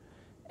acquitted.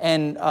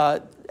 And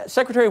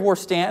Secretary of War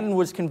Stanton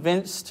was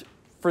convinced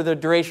for the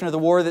duration of the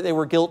war that they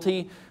were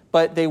guilty,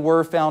 but they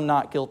were found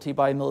not guilty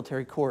by a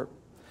military court.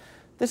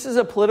 This is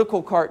a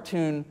political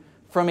cartoon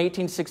from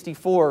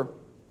 1864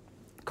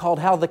 called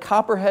How the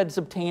Copperheads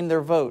Obtained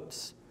Their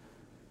Votes.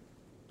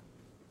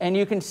 And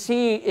you can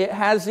see it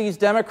has these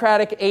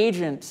Democratic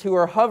agents who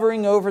are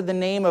hovering over the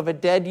name of a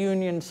dead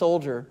Union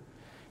soldier.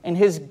 And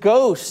his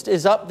ghost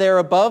is up there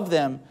above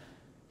them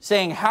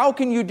saying, how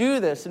can you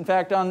do this? In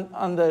fact,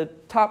 on the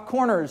top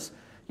corners,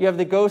 you have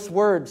the ghost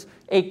words,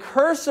 a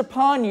curse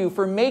upon you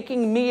for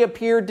making me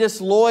appear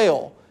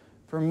disloyal,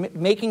 for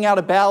making out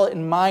a ballot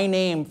in my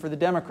name for the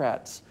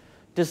Democrats,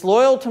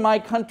 disloyal to my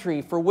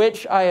country for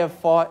which I have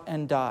fought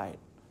and died.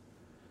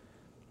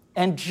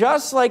 And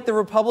just like the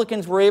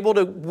Republicans were able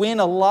to win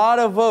a lot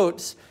of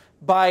votes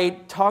by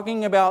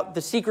talking about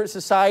the secret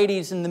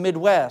societies in the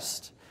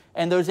Midwest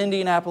and those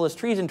Indianapolis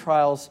treason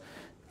trials,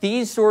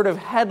 these sort of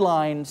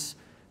headlines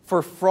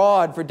for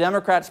fraud, for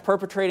Democrats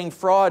perpetrating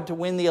fraud to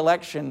win the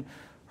election,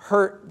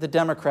 hurt the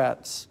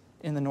Democrats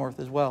in the North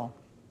as well.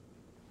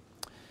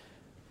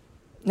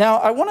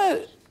 Now,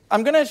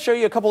 I'm going to show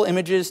you a couple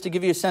images to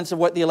give you a sense of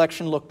what the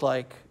election looked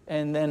like,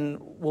 and then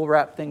we'll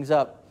wrap things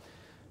up.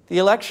 The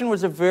election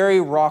was a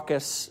very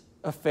raucous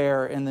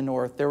affair in the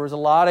North. There was a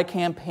lot of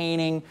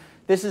campaigning.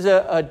 This is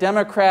a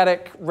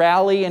Democratic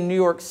rally in New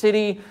York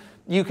City.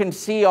 You can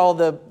see all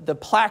the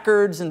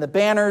placards and the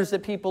banners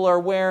that people are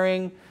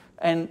wearing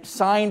and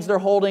signs they're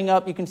holding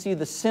up. You can see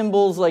the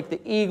symbols like the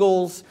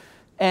eagles,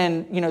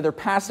 and they're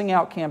passing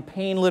out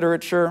campaign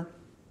literature.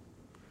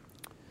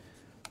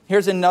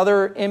 Here's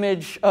another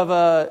image of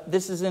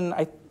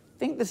I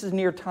think this is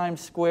near Times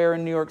Square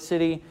in New York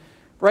City.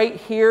 Right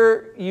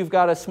here, you've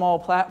got a small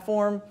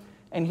platform,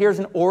 and here's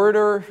an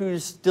orator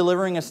who's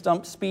delivering a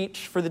stump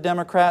speech for the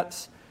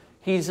Democrats.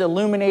 He's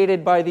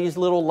illuminated by these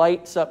little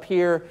lights up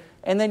here,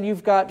 and then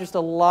you've got just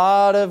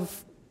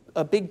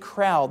a big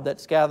crowd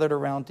that's gathered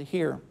around to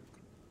hear.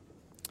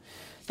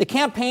 The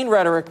campaign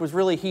rhetoric was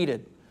really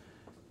heated.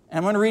 And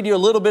I'm going to read you a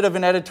little bit of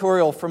an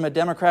editorial from a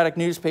Democratic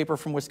newspaper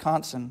from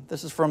Wisconsin.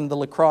 This is from the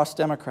La Crosse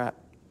Democrat.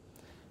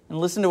 And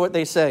listen to what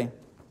they say.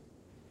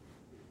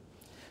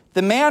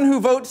 The man who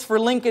votes for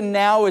Lincoln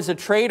now is a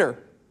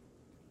traitor.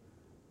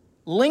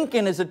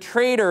 Lincoln is a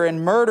traitor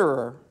and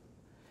murderer.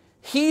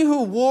 He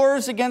who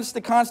wars against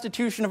the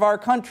Constitution of our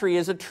country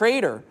is a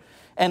traitor,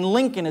 and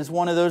Lincoln is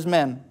one of those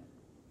men.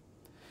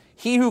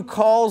 He who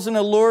calls and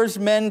allures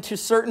men to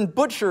certain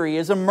butchery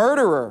is a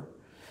murderer,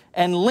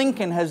 and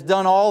Lincoln has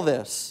done all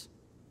this.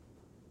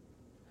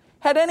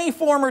 Had any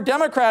former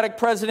Democratic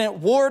president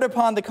warred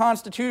upon the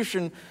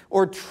Constitution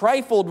or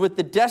trifled with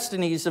the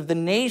destinies of the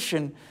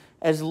nation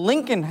as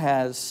Lincoln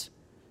has,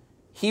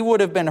 he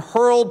would have been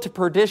hurled to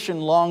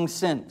perdition long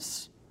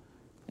since.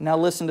 Now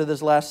listen to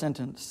this last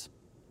sentence.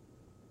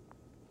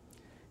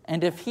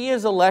 And if he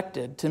is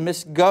elected to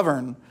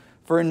misgovern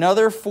for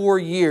another 4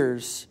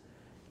 years,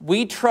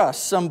 we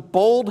trust some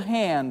bold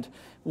hand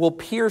will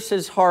pierce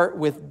his heart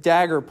with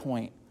dagger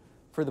point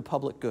for the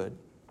public good.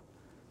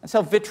 That's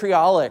how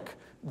vitriolic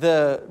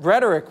the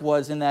rhetoric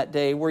was in that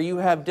day, where you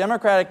have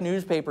Democratic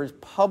newspapers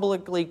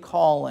publicly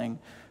calling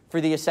for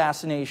the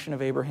assassination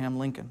of Abraham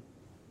Lincoln.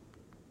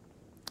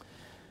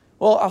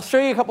 Well, I'll show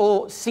you a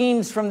couple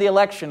scenes from the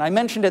election. I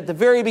mentioned at the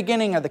very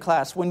beginning of the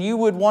class, when you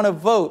would want to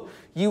vote,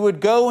 you would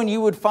go and you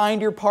would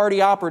find your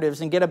party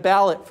operatives and get a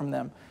ballot from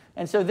them.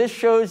 And so this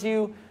shows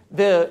you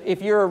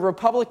if you're a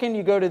Republican,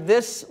 you go to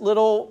this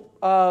little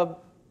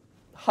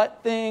hut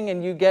thing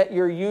and you get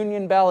your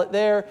union ballot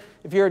there.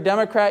 If you're a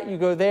Democrat, you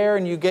go there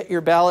and you get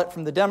your ballot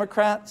from the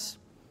Democrats.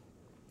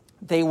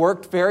 They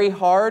worked very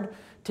hard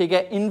to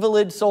get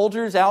invalid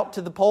soldiers out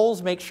to the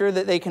polls, make sure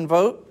that they can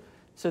vote.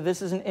 So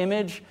this is an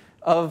image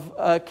of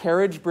a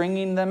carriage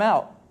bringing them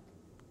out.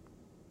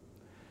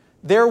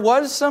 There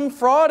was some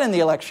fraud in the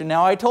election.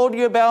 Now, I told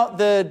you about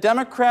the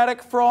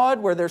Democratic fraud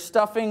where they're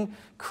stuffing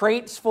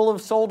crates full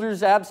of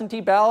soldiers'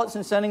 absentee ballots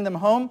and sending them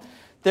home.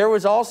 There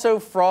was also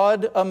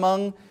fraud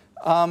among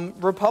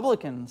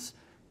Republicans.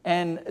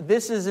 And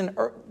this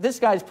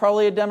guy's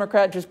probably a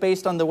Democrat just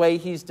based on the way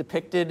he's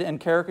depicted and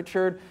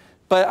caricatured.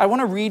 But I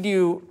want to read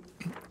you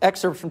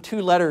excerpts from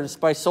 2 letters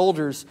by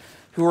soldiers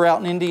who were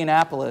out in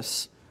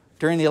Indianapolis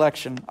during the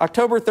election.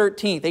 October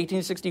 13th,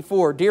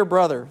 1864, Dear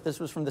Brother, this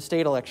was from the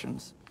state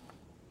elections.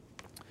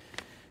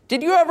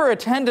 Did you ever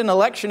attend an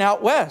election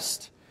out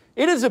west?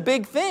 It is a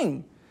big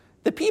thing.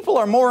 The people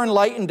are more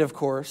enlightened, of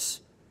course.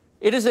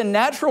 It is a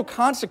natural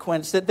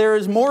consequence that there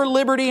is more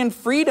liberty and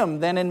freedom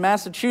than in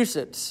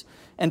Massachusetts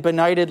and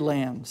benighted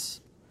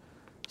lands.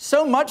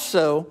 So much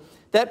so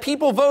that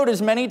people vote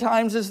as many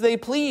times as they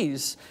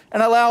please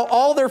and allow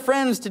all their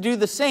friends to do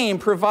the same,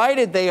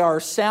 provided they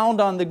are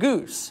sound on the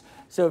goose.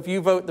 So if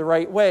you vote the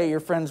right way, your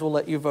friends will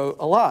let you vote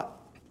a lot.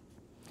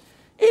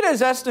 It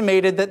is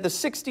estimated that the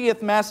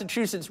 60th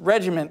Massachusetts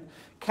Regiment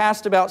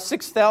cast about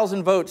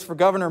 6,000 votes for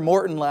Governor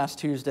Morton last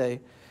Tuesday.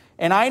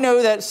 And I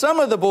know that some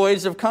of the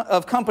boys of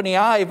Company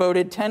I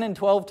voted 10 and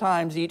 12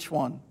 times each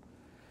one.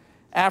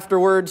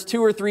 Afterwards,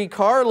 2 or 3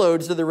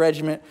 carloads of the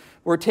regiment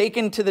were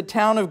taken to the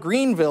town of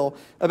Greenville,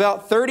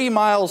 about 30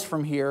 miles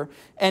from here,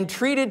 and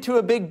treated to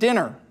a big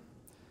dinner.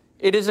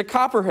 It is a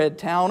Copperhead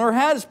town, or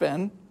has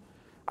been.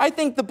 I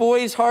think the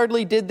boys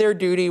hardly did their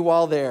duty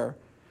while there,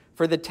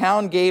 for the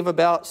town gave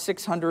about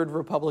 600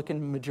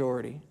 Republican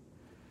majority.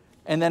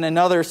 And then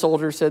another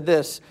soldier said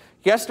this,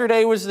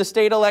 yesterday was the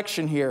state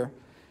election here,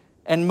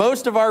 and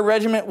most of our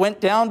regiment went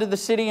down to the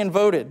city and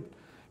voted.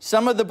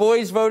 Some of the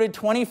boys voted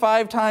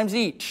 25 times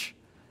each.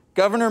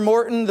 Governor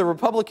Morton, the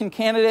Republican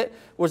candidate,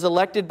 was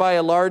elected by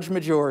a large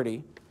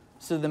majority.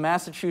 So the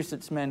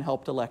Massachusetts men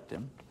helped elect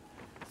him.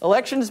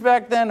 Elections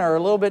back then are a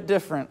little bit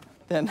different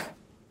than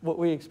what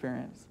we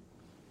experience.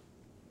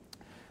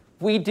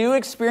 We do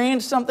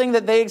experience something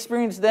that they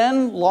experienced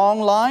then, long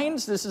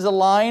lines. This is a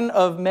line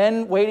of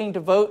men waiting to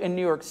vote in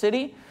New York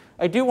City.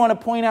 I do want to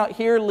point out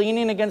here,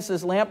 leaning against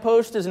this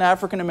lamppost is an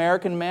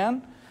African-American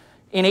man.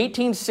 In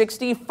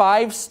 1860,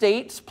 5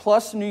 states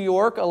plus New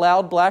York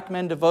allowed black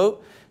men to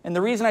vote. And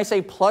the reason I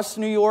say plus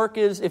New York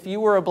is if you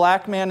were a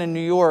black man in New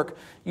York,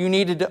 you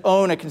needed to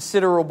own a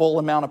considerable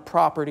amount of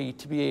property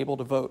to be able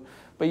to vote.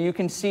 But you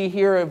can see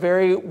here a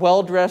very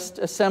well-dressed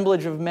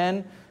assemblage of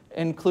men,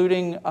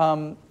 including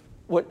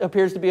what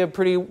appears to be a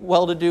pretty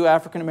well-to-do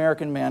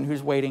African-American man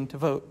who's waiting to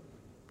vote.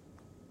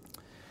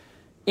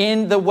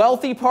 In the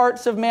wealthy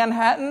parts of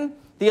Manhattan,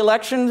 the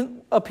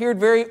election appeared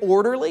very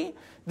orderly.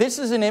 This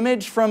is an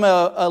image from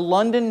a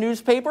London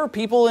newspaper.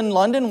 People in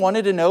London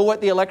wanted to know what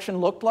the election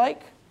looked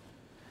like.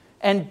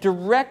 And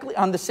directly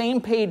on the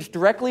same page,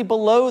 directly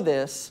below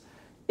this,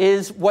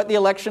 is what the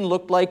election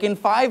looked like in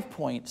 5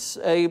 Points,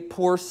 a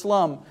poor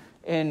slum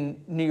in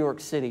New York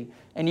City.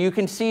 And you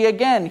can see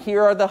again,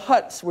 here are the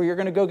huts where you're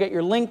going to go get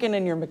your Lincoln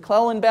and your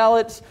McClellan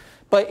ballots.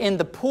 But in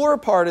the poor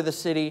part of the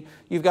city,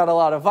 you've got a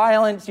lot of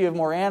violence. You have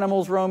more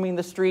animals roaming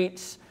the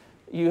streets.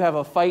 You have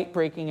a fight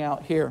breaking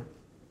out here.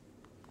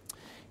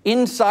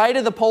 Inside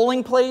of the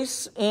polling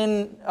place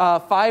in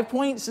 5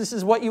 Points, this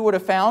is what you would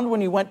have found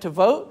when you went to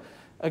vote.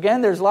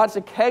 Again, there's lots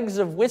of kegs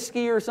of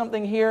whiskey or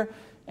something here.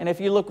 And if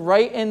you look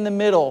right in the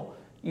middle,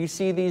 you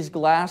see these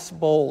glass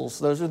bowls.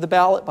 Those are the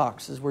ballot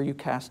boxes where you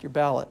cast your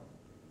ballot.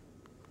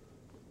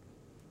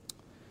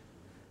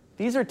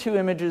 These are 2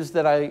 images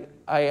that I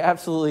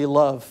absolutely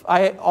love.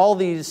 I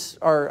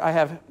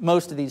have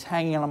most of these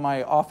hanging on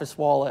my office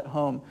wall at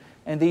home.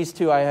 And these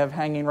 2 I have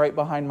hanging right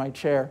behind my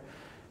chair.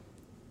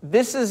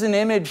 This is an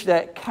image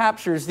that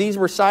captures, these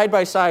were side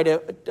by side, a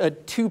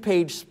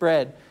 2-page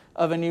spread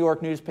of a New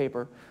York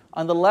newspaper.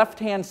 On the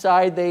left-hand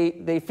side,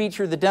 they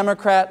feature the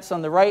Democrats.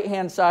 On the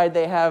right-hand side,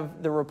 they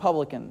have the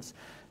Republicans.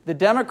 The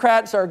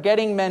Democrats are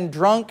getting men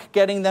drunk,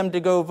 getting them to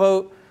go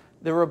vote.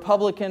 The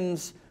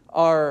Republicans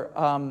are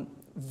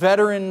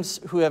veterans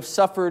who have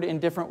suffered in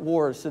different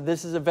wars. So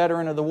this is a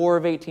veteran of the War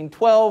of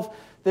 1812.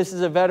 This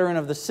is a veteran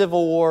of the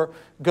Civil War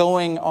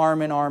going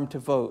arm in arm to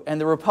vote. And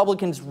the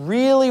Republicans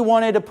really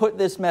wanted to put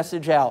this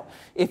message out.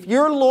 If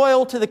you're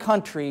loyal to the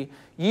country,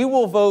 you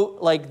will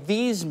vote like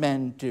these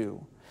men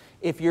do.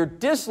 If you're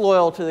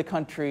disloyal to the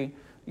country,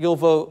 you'll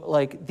vote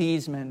like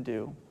these men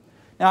do.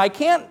 Now, I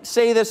can't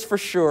say this for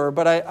sure,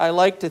 but I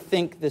like to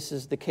think this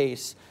is the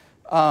case.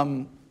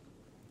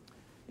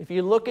 If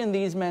you look in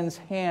these men's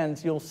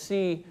hands, you'll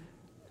see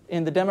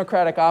in the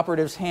Democratic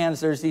operatives'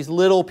 hands, there's these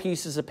little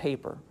pieces of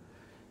paper.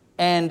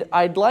 And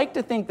I'd like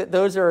to think that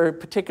those are a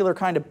particular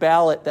kind of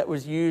ballot that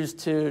was used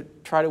to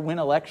try to win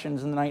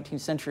elections in the 19th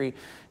century.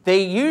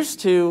 They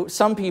used to,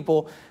 some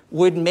people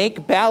would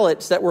make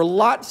ballots that were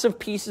lots of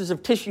pieces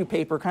of tissue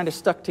paper kind of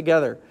stuck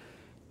together.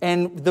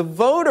 And the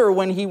voter,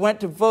 when he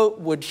went to vote,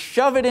 would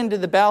shove it into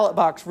the ballot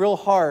box real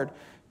hard.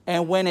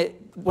 And when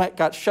it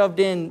got shoved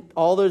in,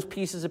 all those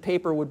pieces of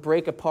paper would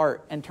break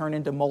apart and turn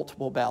into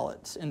multiple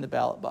ballots in the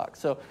ballot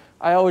box. So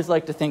I always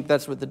like to think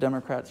that's what the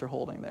Democrats are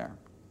holding there.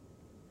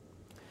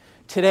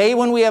 Today,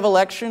 when we have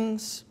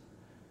elections,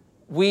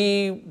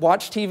 we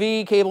watch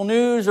TV, cable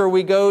news, or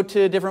we go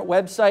to different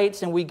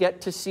websites and we get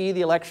to see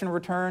the election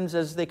returns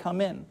as they come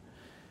in.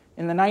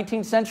 In the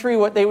 19th century,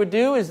 what they would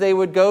do is they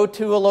would go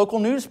to a local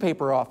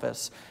newspaper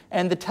office,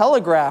 and the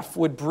Telegraph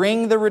would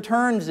bring the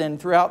returns in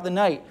throughout the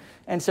night.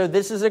 And so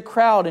this is a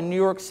crowd in New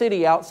York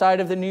City outside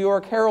of the New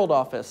York Herald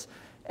office.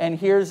 And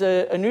here's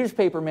a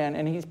newspaper man,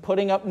 and he's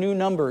putting up new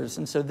numbers.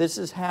 And so this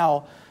is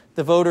how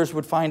the voters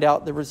would find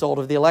out the result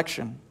of the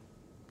election.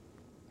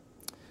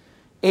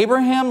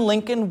 Abraham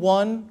Lincoln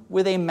won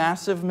with a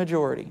massive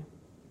majority.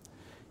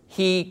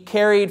 He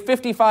carried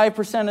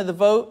 55% of the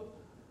vote.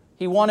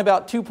 He won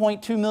about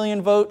 2.2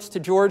 million votes to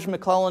George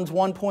McClellan's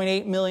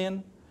 1.8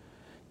 million.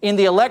 In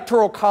the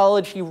Electoral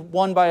College, he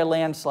won by a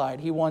landslide.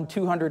 He won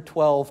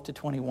 212 to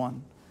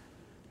 21.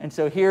 And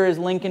so here is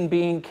Lincoln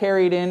being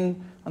carried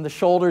in on the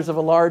shoulders of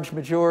a large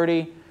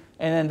majority.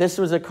 And then this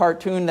was a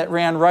cartoon that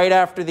ran right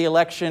after the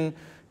election.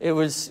 It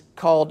was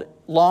called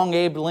Long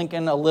Abe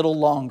Lincoln a Little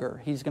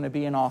Longer. He's going to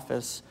be in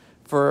office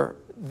for,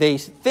 they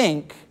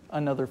think,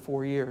 another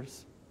 4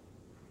 years.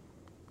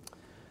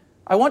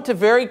 I want to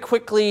very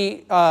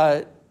quickly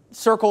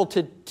circle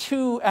to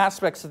 2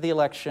 aspects of the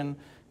election,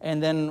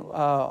 and then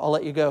I'll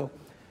let you go.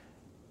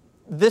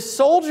 The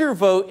soldier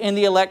vote in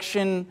the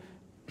election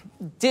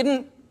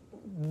didn't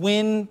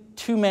win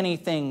too many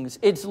things.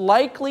 It's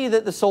likely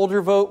that the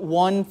soldier vote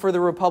won for the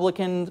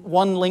Republicans,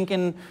 won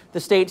Lincoln the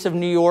states of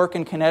New York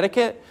and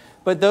Connecticut,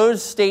 but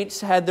those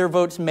states had their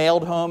votes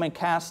mailed home and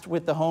cast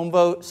with the home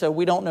vote, so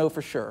we don't know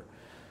for sure.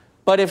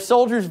 But if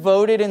soldiers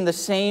voted in the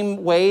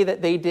same way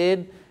that they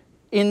did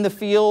in the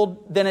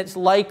field, then it's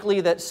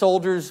likely that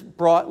soldiers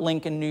brought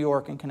Lincoln, New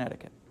York, and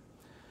Connecticut.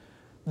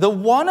 The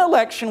one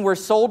election where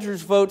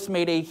soldiers' votes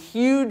made a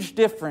huge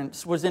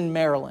difference was in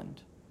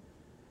Maryland.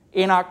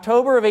 In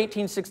October of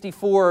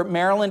 1864,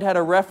 Maryland had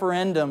a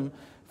referendum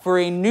for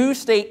a new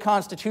state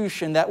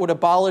constitution that would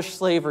abolish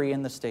slavery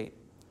in the state.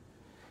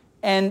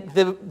 And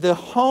the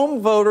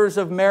home voters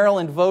of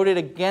Maryland voted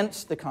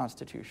against the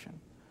Constitution.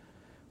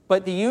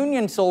 But the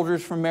Union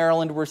soldiers from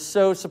Maryland were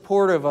so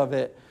supportive of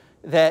it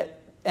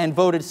and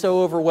voted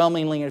so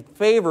overwhelmingly in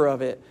favor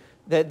of it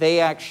that they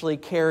actually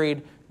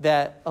carried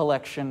that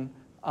election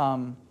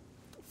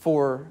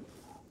for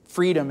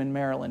freedom in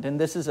Maryland.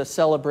 And this is a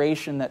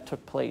celebration that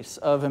took place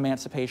of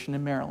emancipation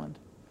in Maryland.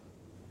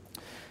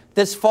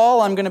 This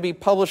fall, I'm going to be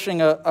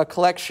publishing a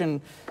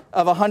collection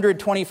of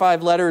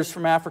 125 letters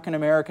from African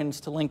Americans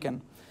to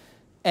Lincoln.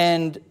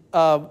 And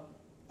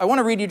I want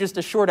to read you just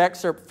a short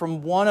excerpt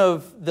from one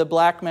of the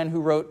black men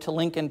who wrote to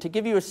Lincoln to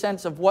give you a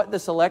sense of what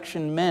this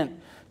election meant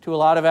to a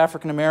lot of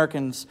African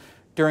Americans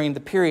during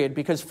the period.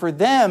 Because for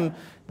them,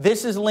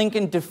 this is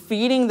Lincoln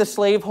defeating the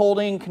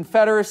slaveholding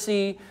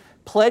Confederacy,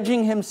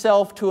 pledging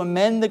himself to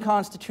amend the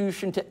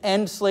Constitution to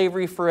end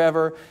slavery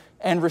forever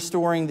and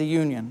restoring the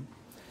Union.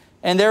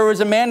 And there was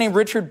a man named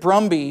Richard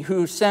Brumby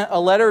who sent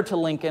a letter to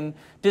Lincoln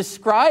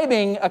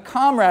describing a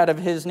comrade of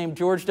his named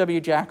George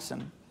W.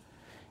 Jackson.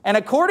 And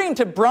according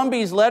to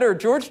Brumby's letter,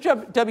 George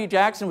W.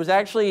 Jackson was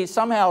actually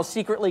somehow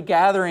secretly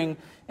gathering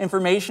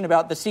information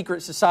about the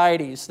secret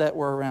societies that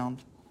were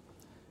around.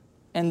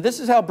 And this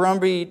is how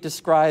Brumby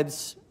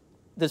describes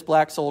this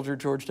black soldier,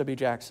 George W.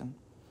 Jackson.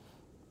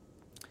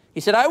 He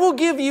said, "I will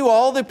give you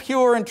all the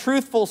pure and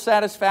truthful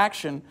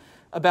satisfaction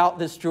about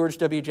this George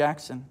W.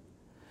 Jackson.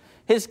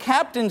 His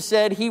captain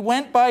said he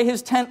went by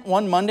his tent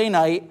one Monday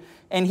night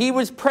and he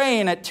was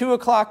praying at 2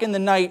 o'clock in the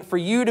night for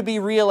you to be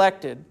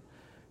reelected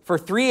for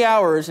 3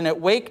 hours, and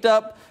it waked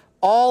up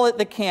all at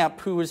the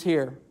camp who was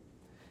here.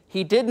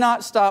 He did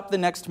not stop the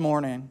next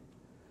morning.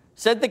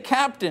 Said the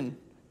captain,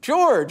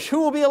 'George, who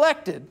will be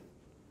elected?'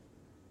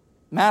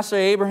 'Massa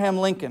Abraham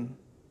Lincoln.'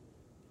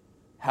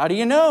 'How do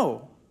you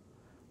know?'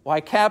 'Why,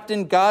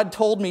 Captain, God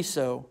told me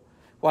so.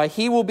 Why,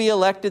 he will be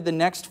elected the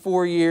next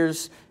 4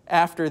 years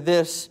after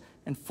this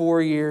and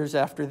 4 years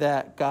after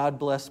that. God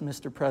bless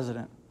Mr.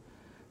 President.'"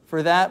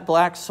 For that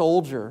black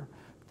soldier,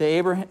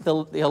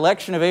 the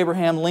election of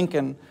Abraham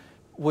Lincoln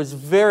was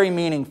very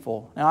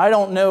meaningful. Now, I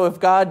don't know if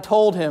God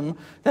told him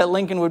that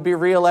Lincoln would be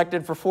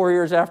reelected for 4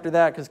 years after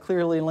that, because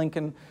clearly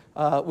Lincoln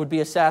would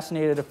be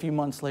assassinated a few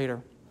months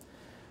later.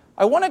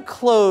 I want to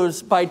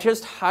close by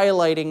just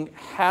highlighting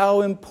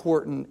how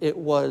important it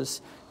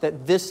was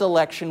that this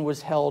election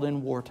was held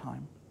in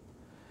wartime.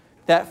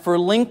 That for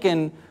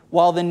Lincoln,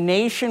 while the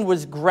nation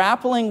was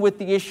grappling with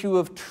the issue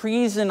of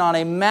treason on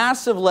a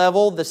massive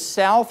level, the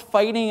South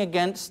fighting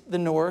against the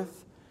North,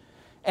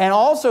 and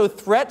also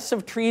threats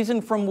of treason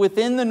from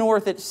within the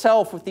North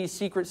itself with these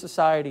secret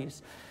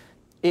societies,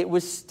 it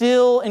was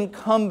still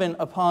incumbent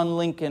upon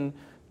Lincoln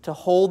to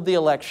hold the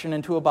election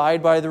and to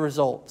abide by the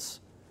results.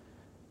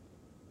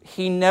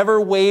 He never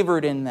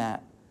wavered in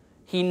that.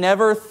 He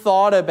never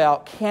thought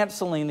about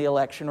canceling the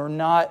election or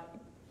not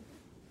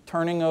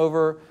turning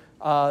over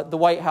the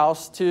White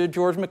House to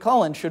George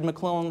McClellan, should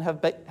McClellan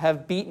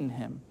have beaten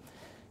him.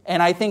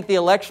 And I think the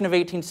election of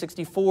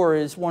 1864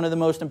 is one of the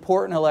most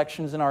important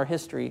elections in our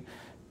history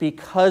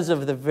because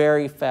of the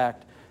very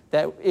fact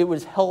that it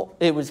was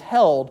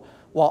held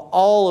while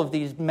all of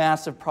these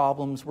massive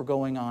problems were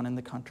going on in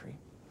the country.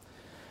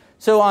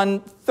 So on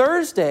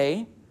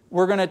Thursday,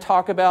 we're going to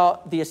talk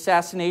about the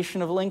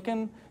assassination of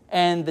Lincoln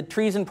and the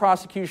treason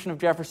prosecution of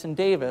Jefferson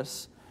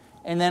Davis.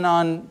 And then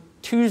on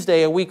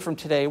Tuesday, a week from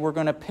today, we're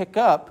going to pick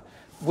up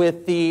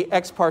with the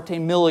Ex parte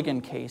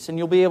Milligan case. And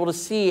you'll be able to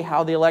see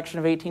how the election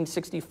of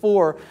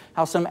 1864,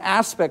 how some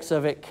aspects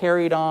of it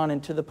carried on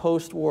into the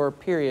post-war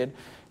period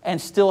and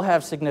still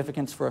have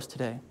significance for us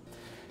today.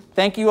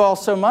 Thank you all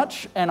so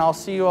much, and I'll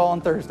see you all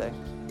on Thursday.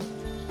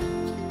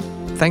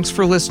 Thanks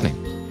for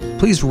listening.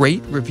 Please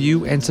rate,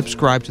 review, and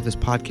subscribe to this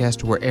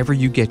podcast wherever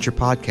you get your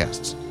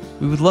podcasts.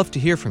 We would love to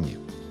hear from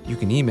you. You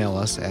can email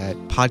us at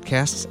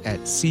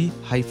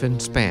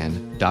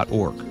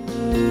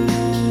podcasts@c-span.org.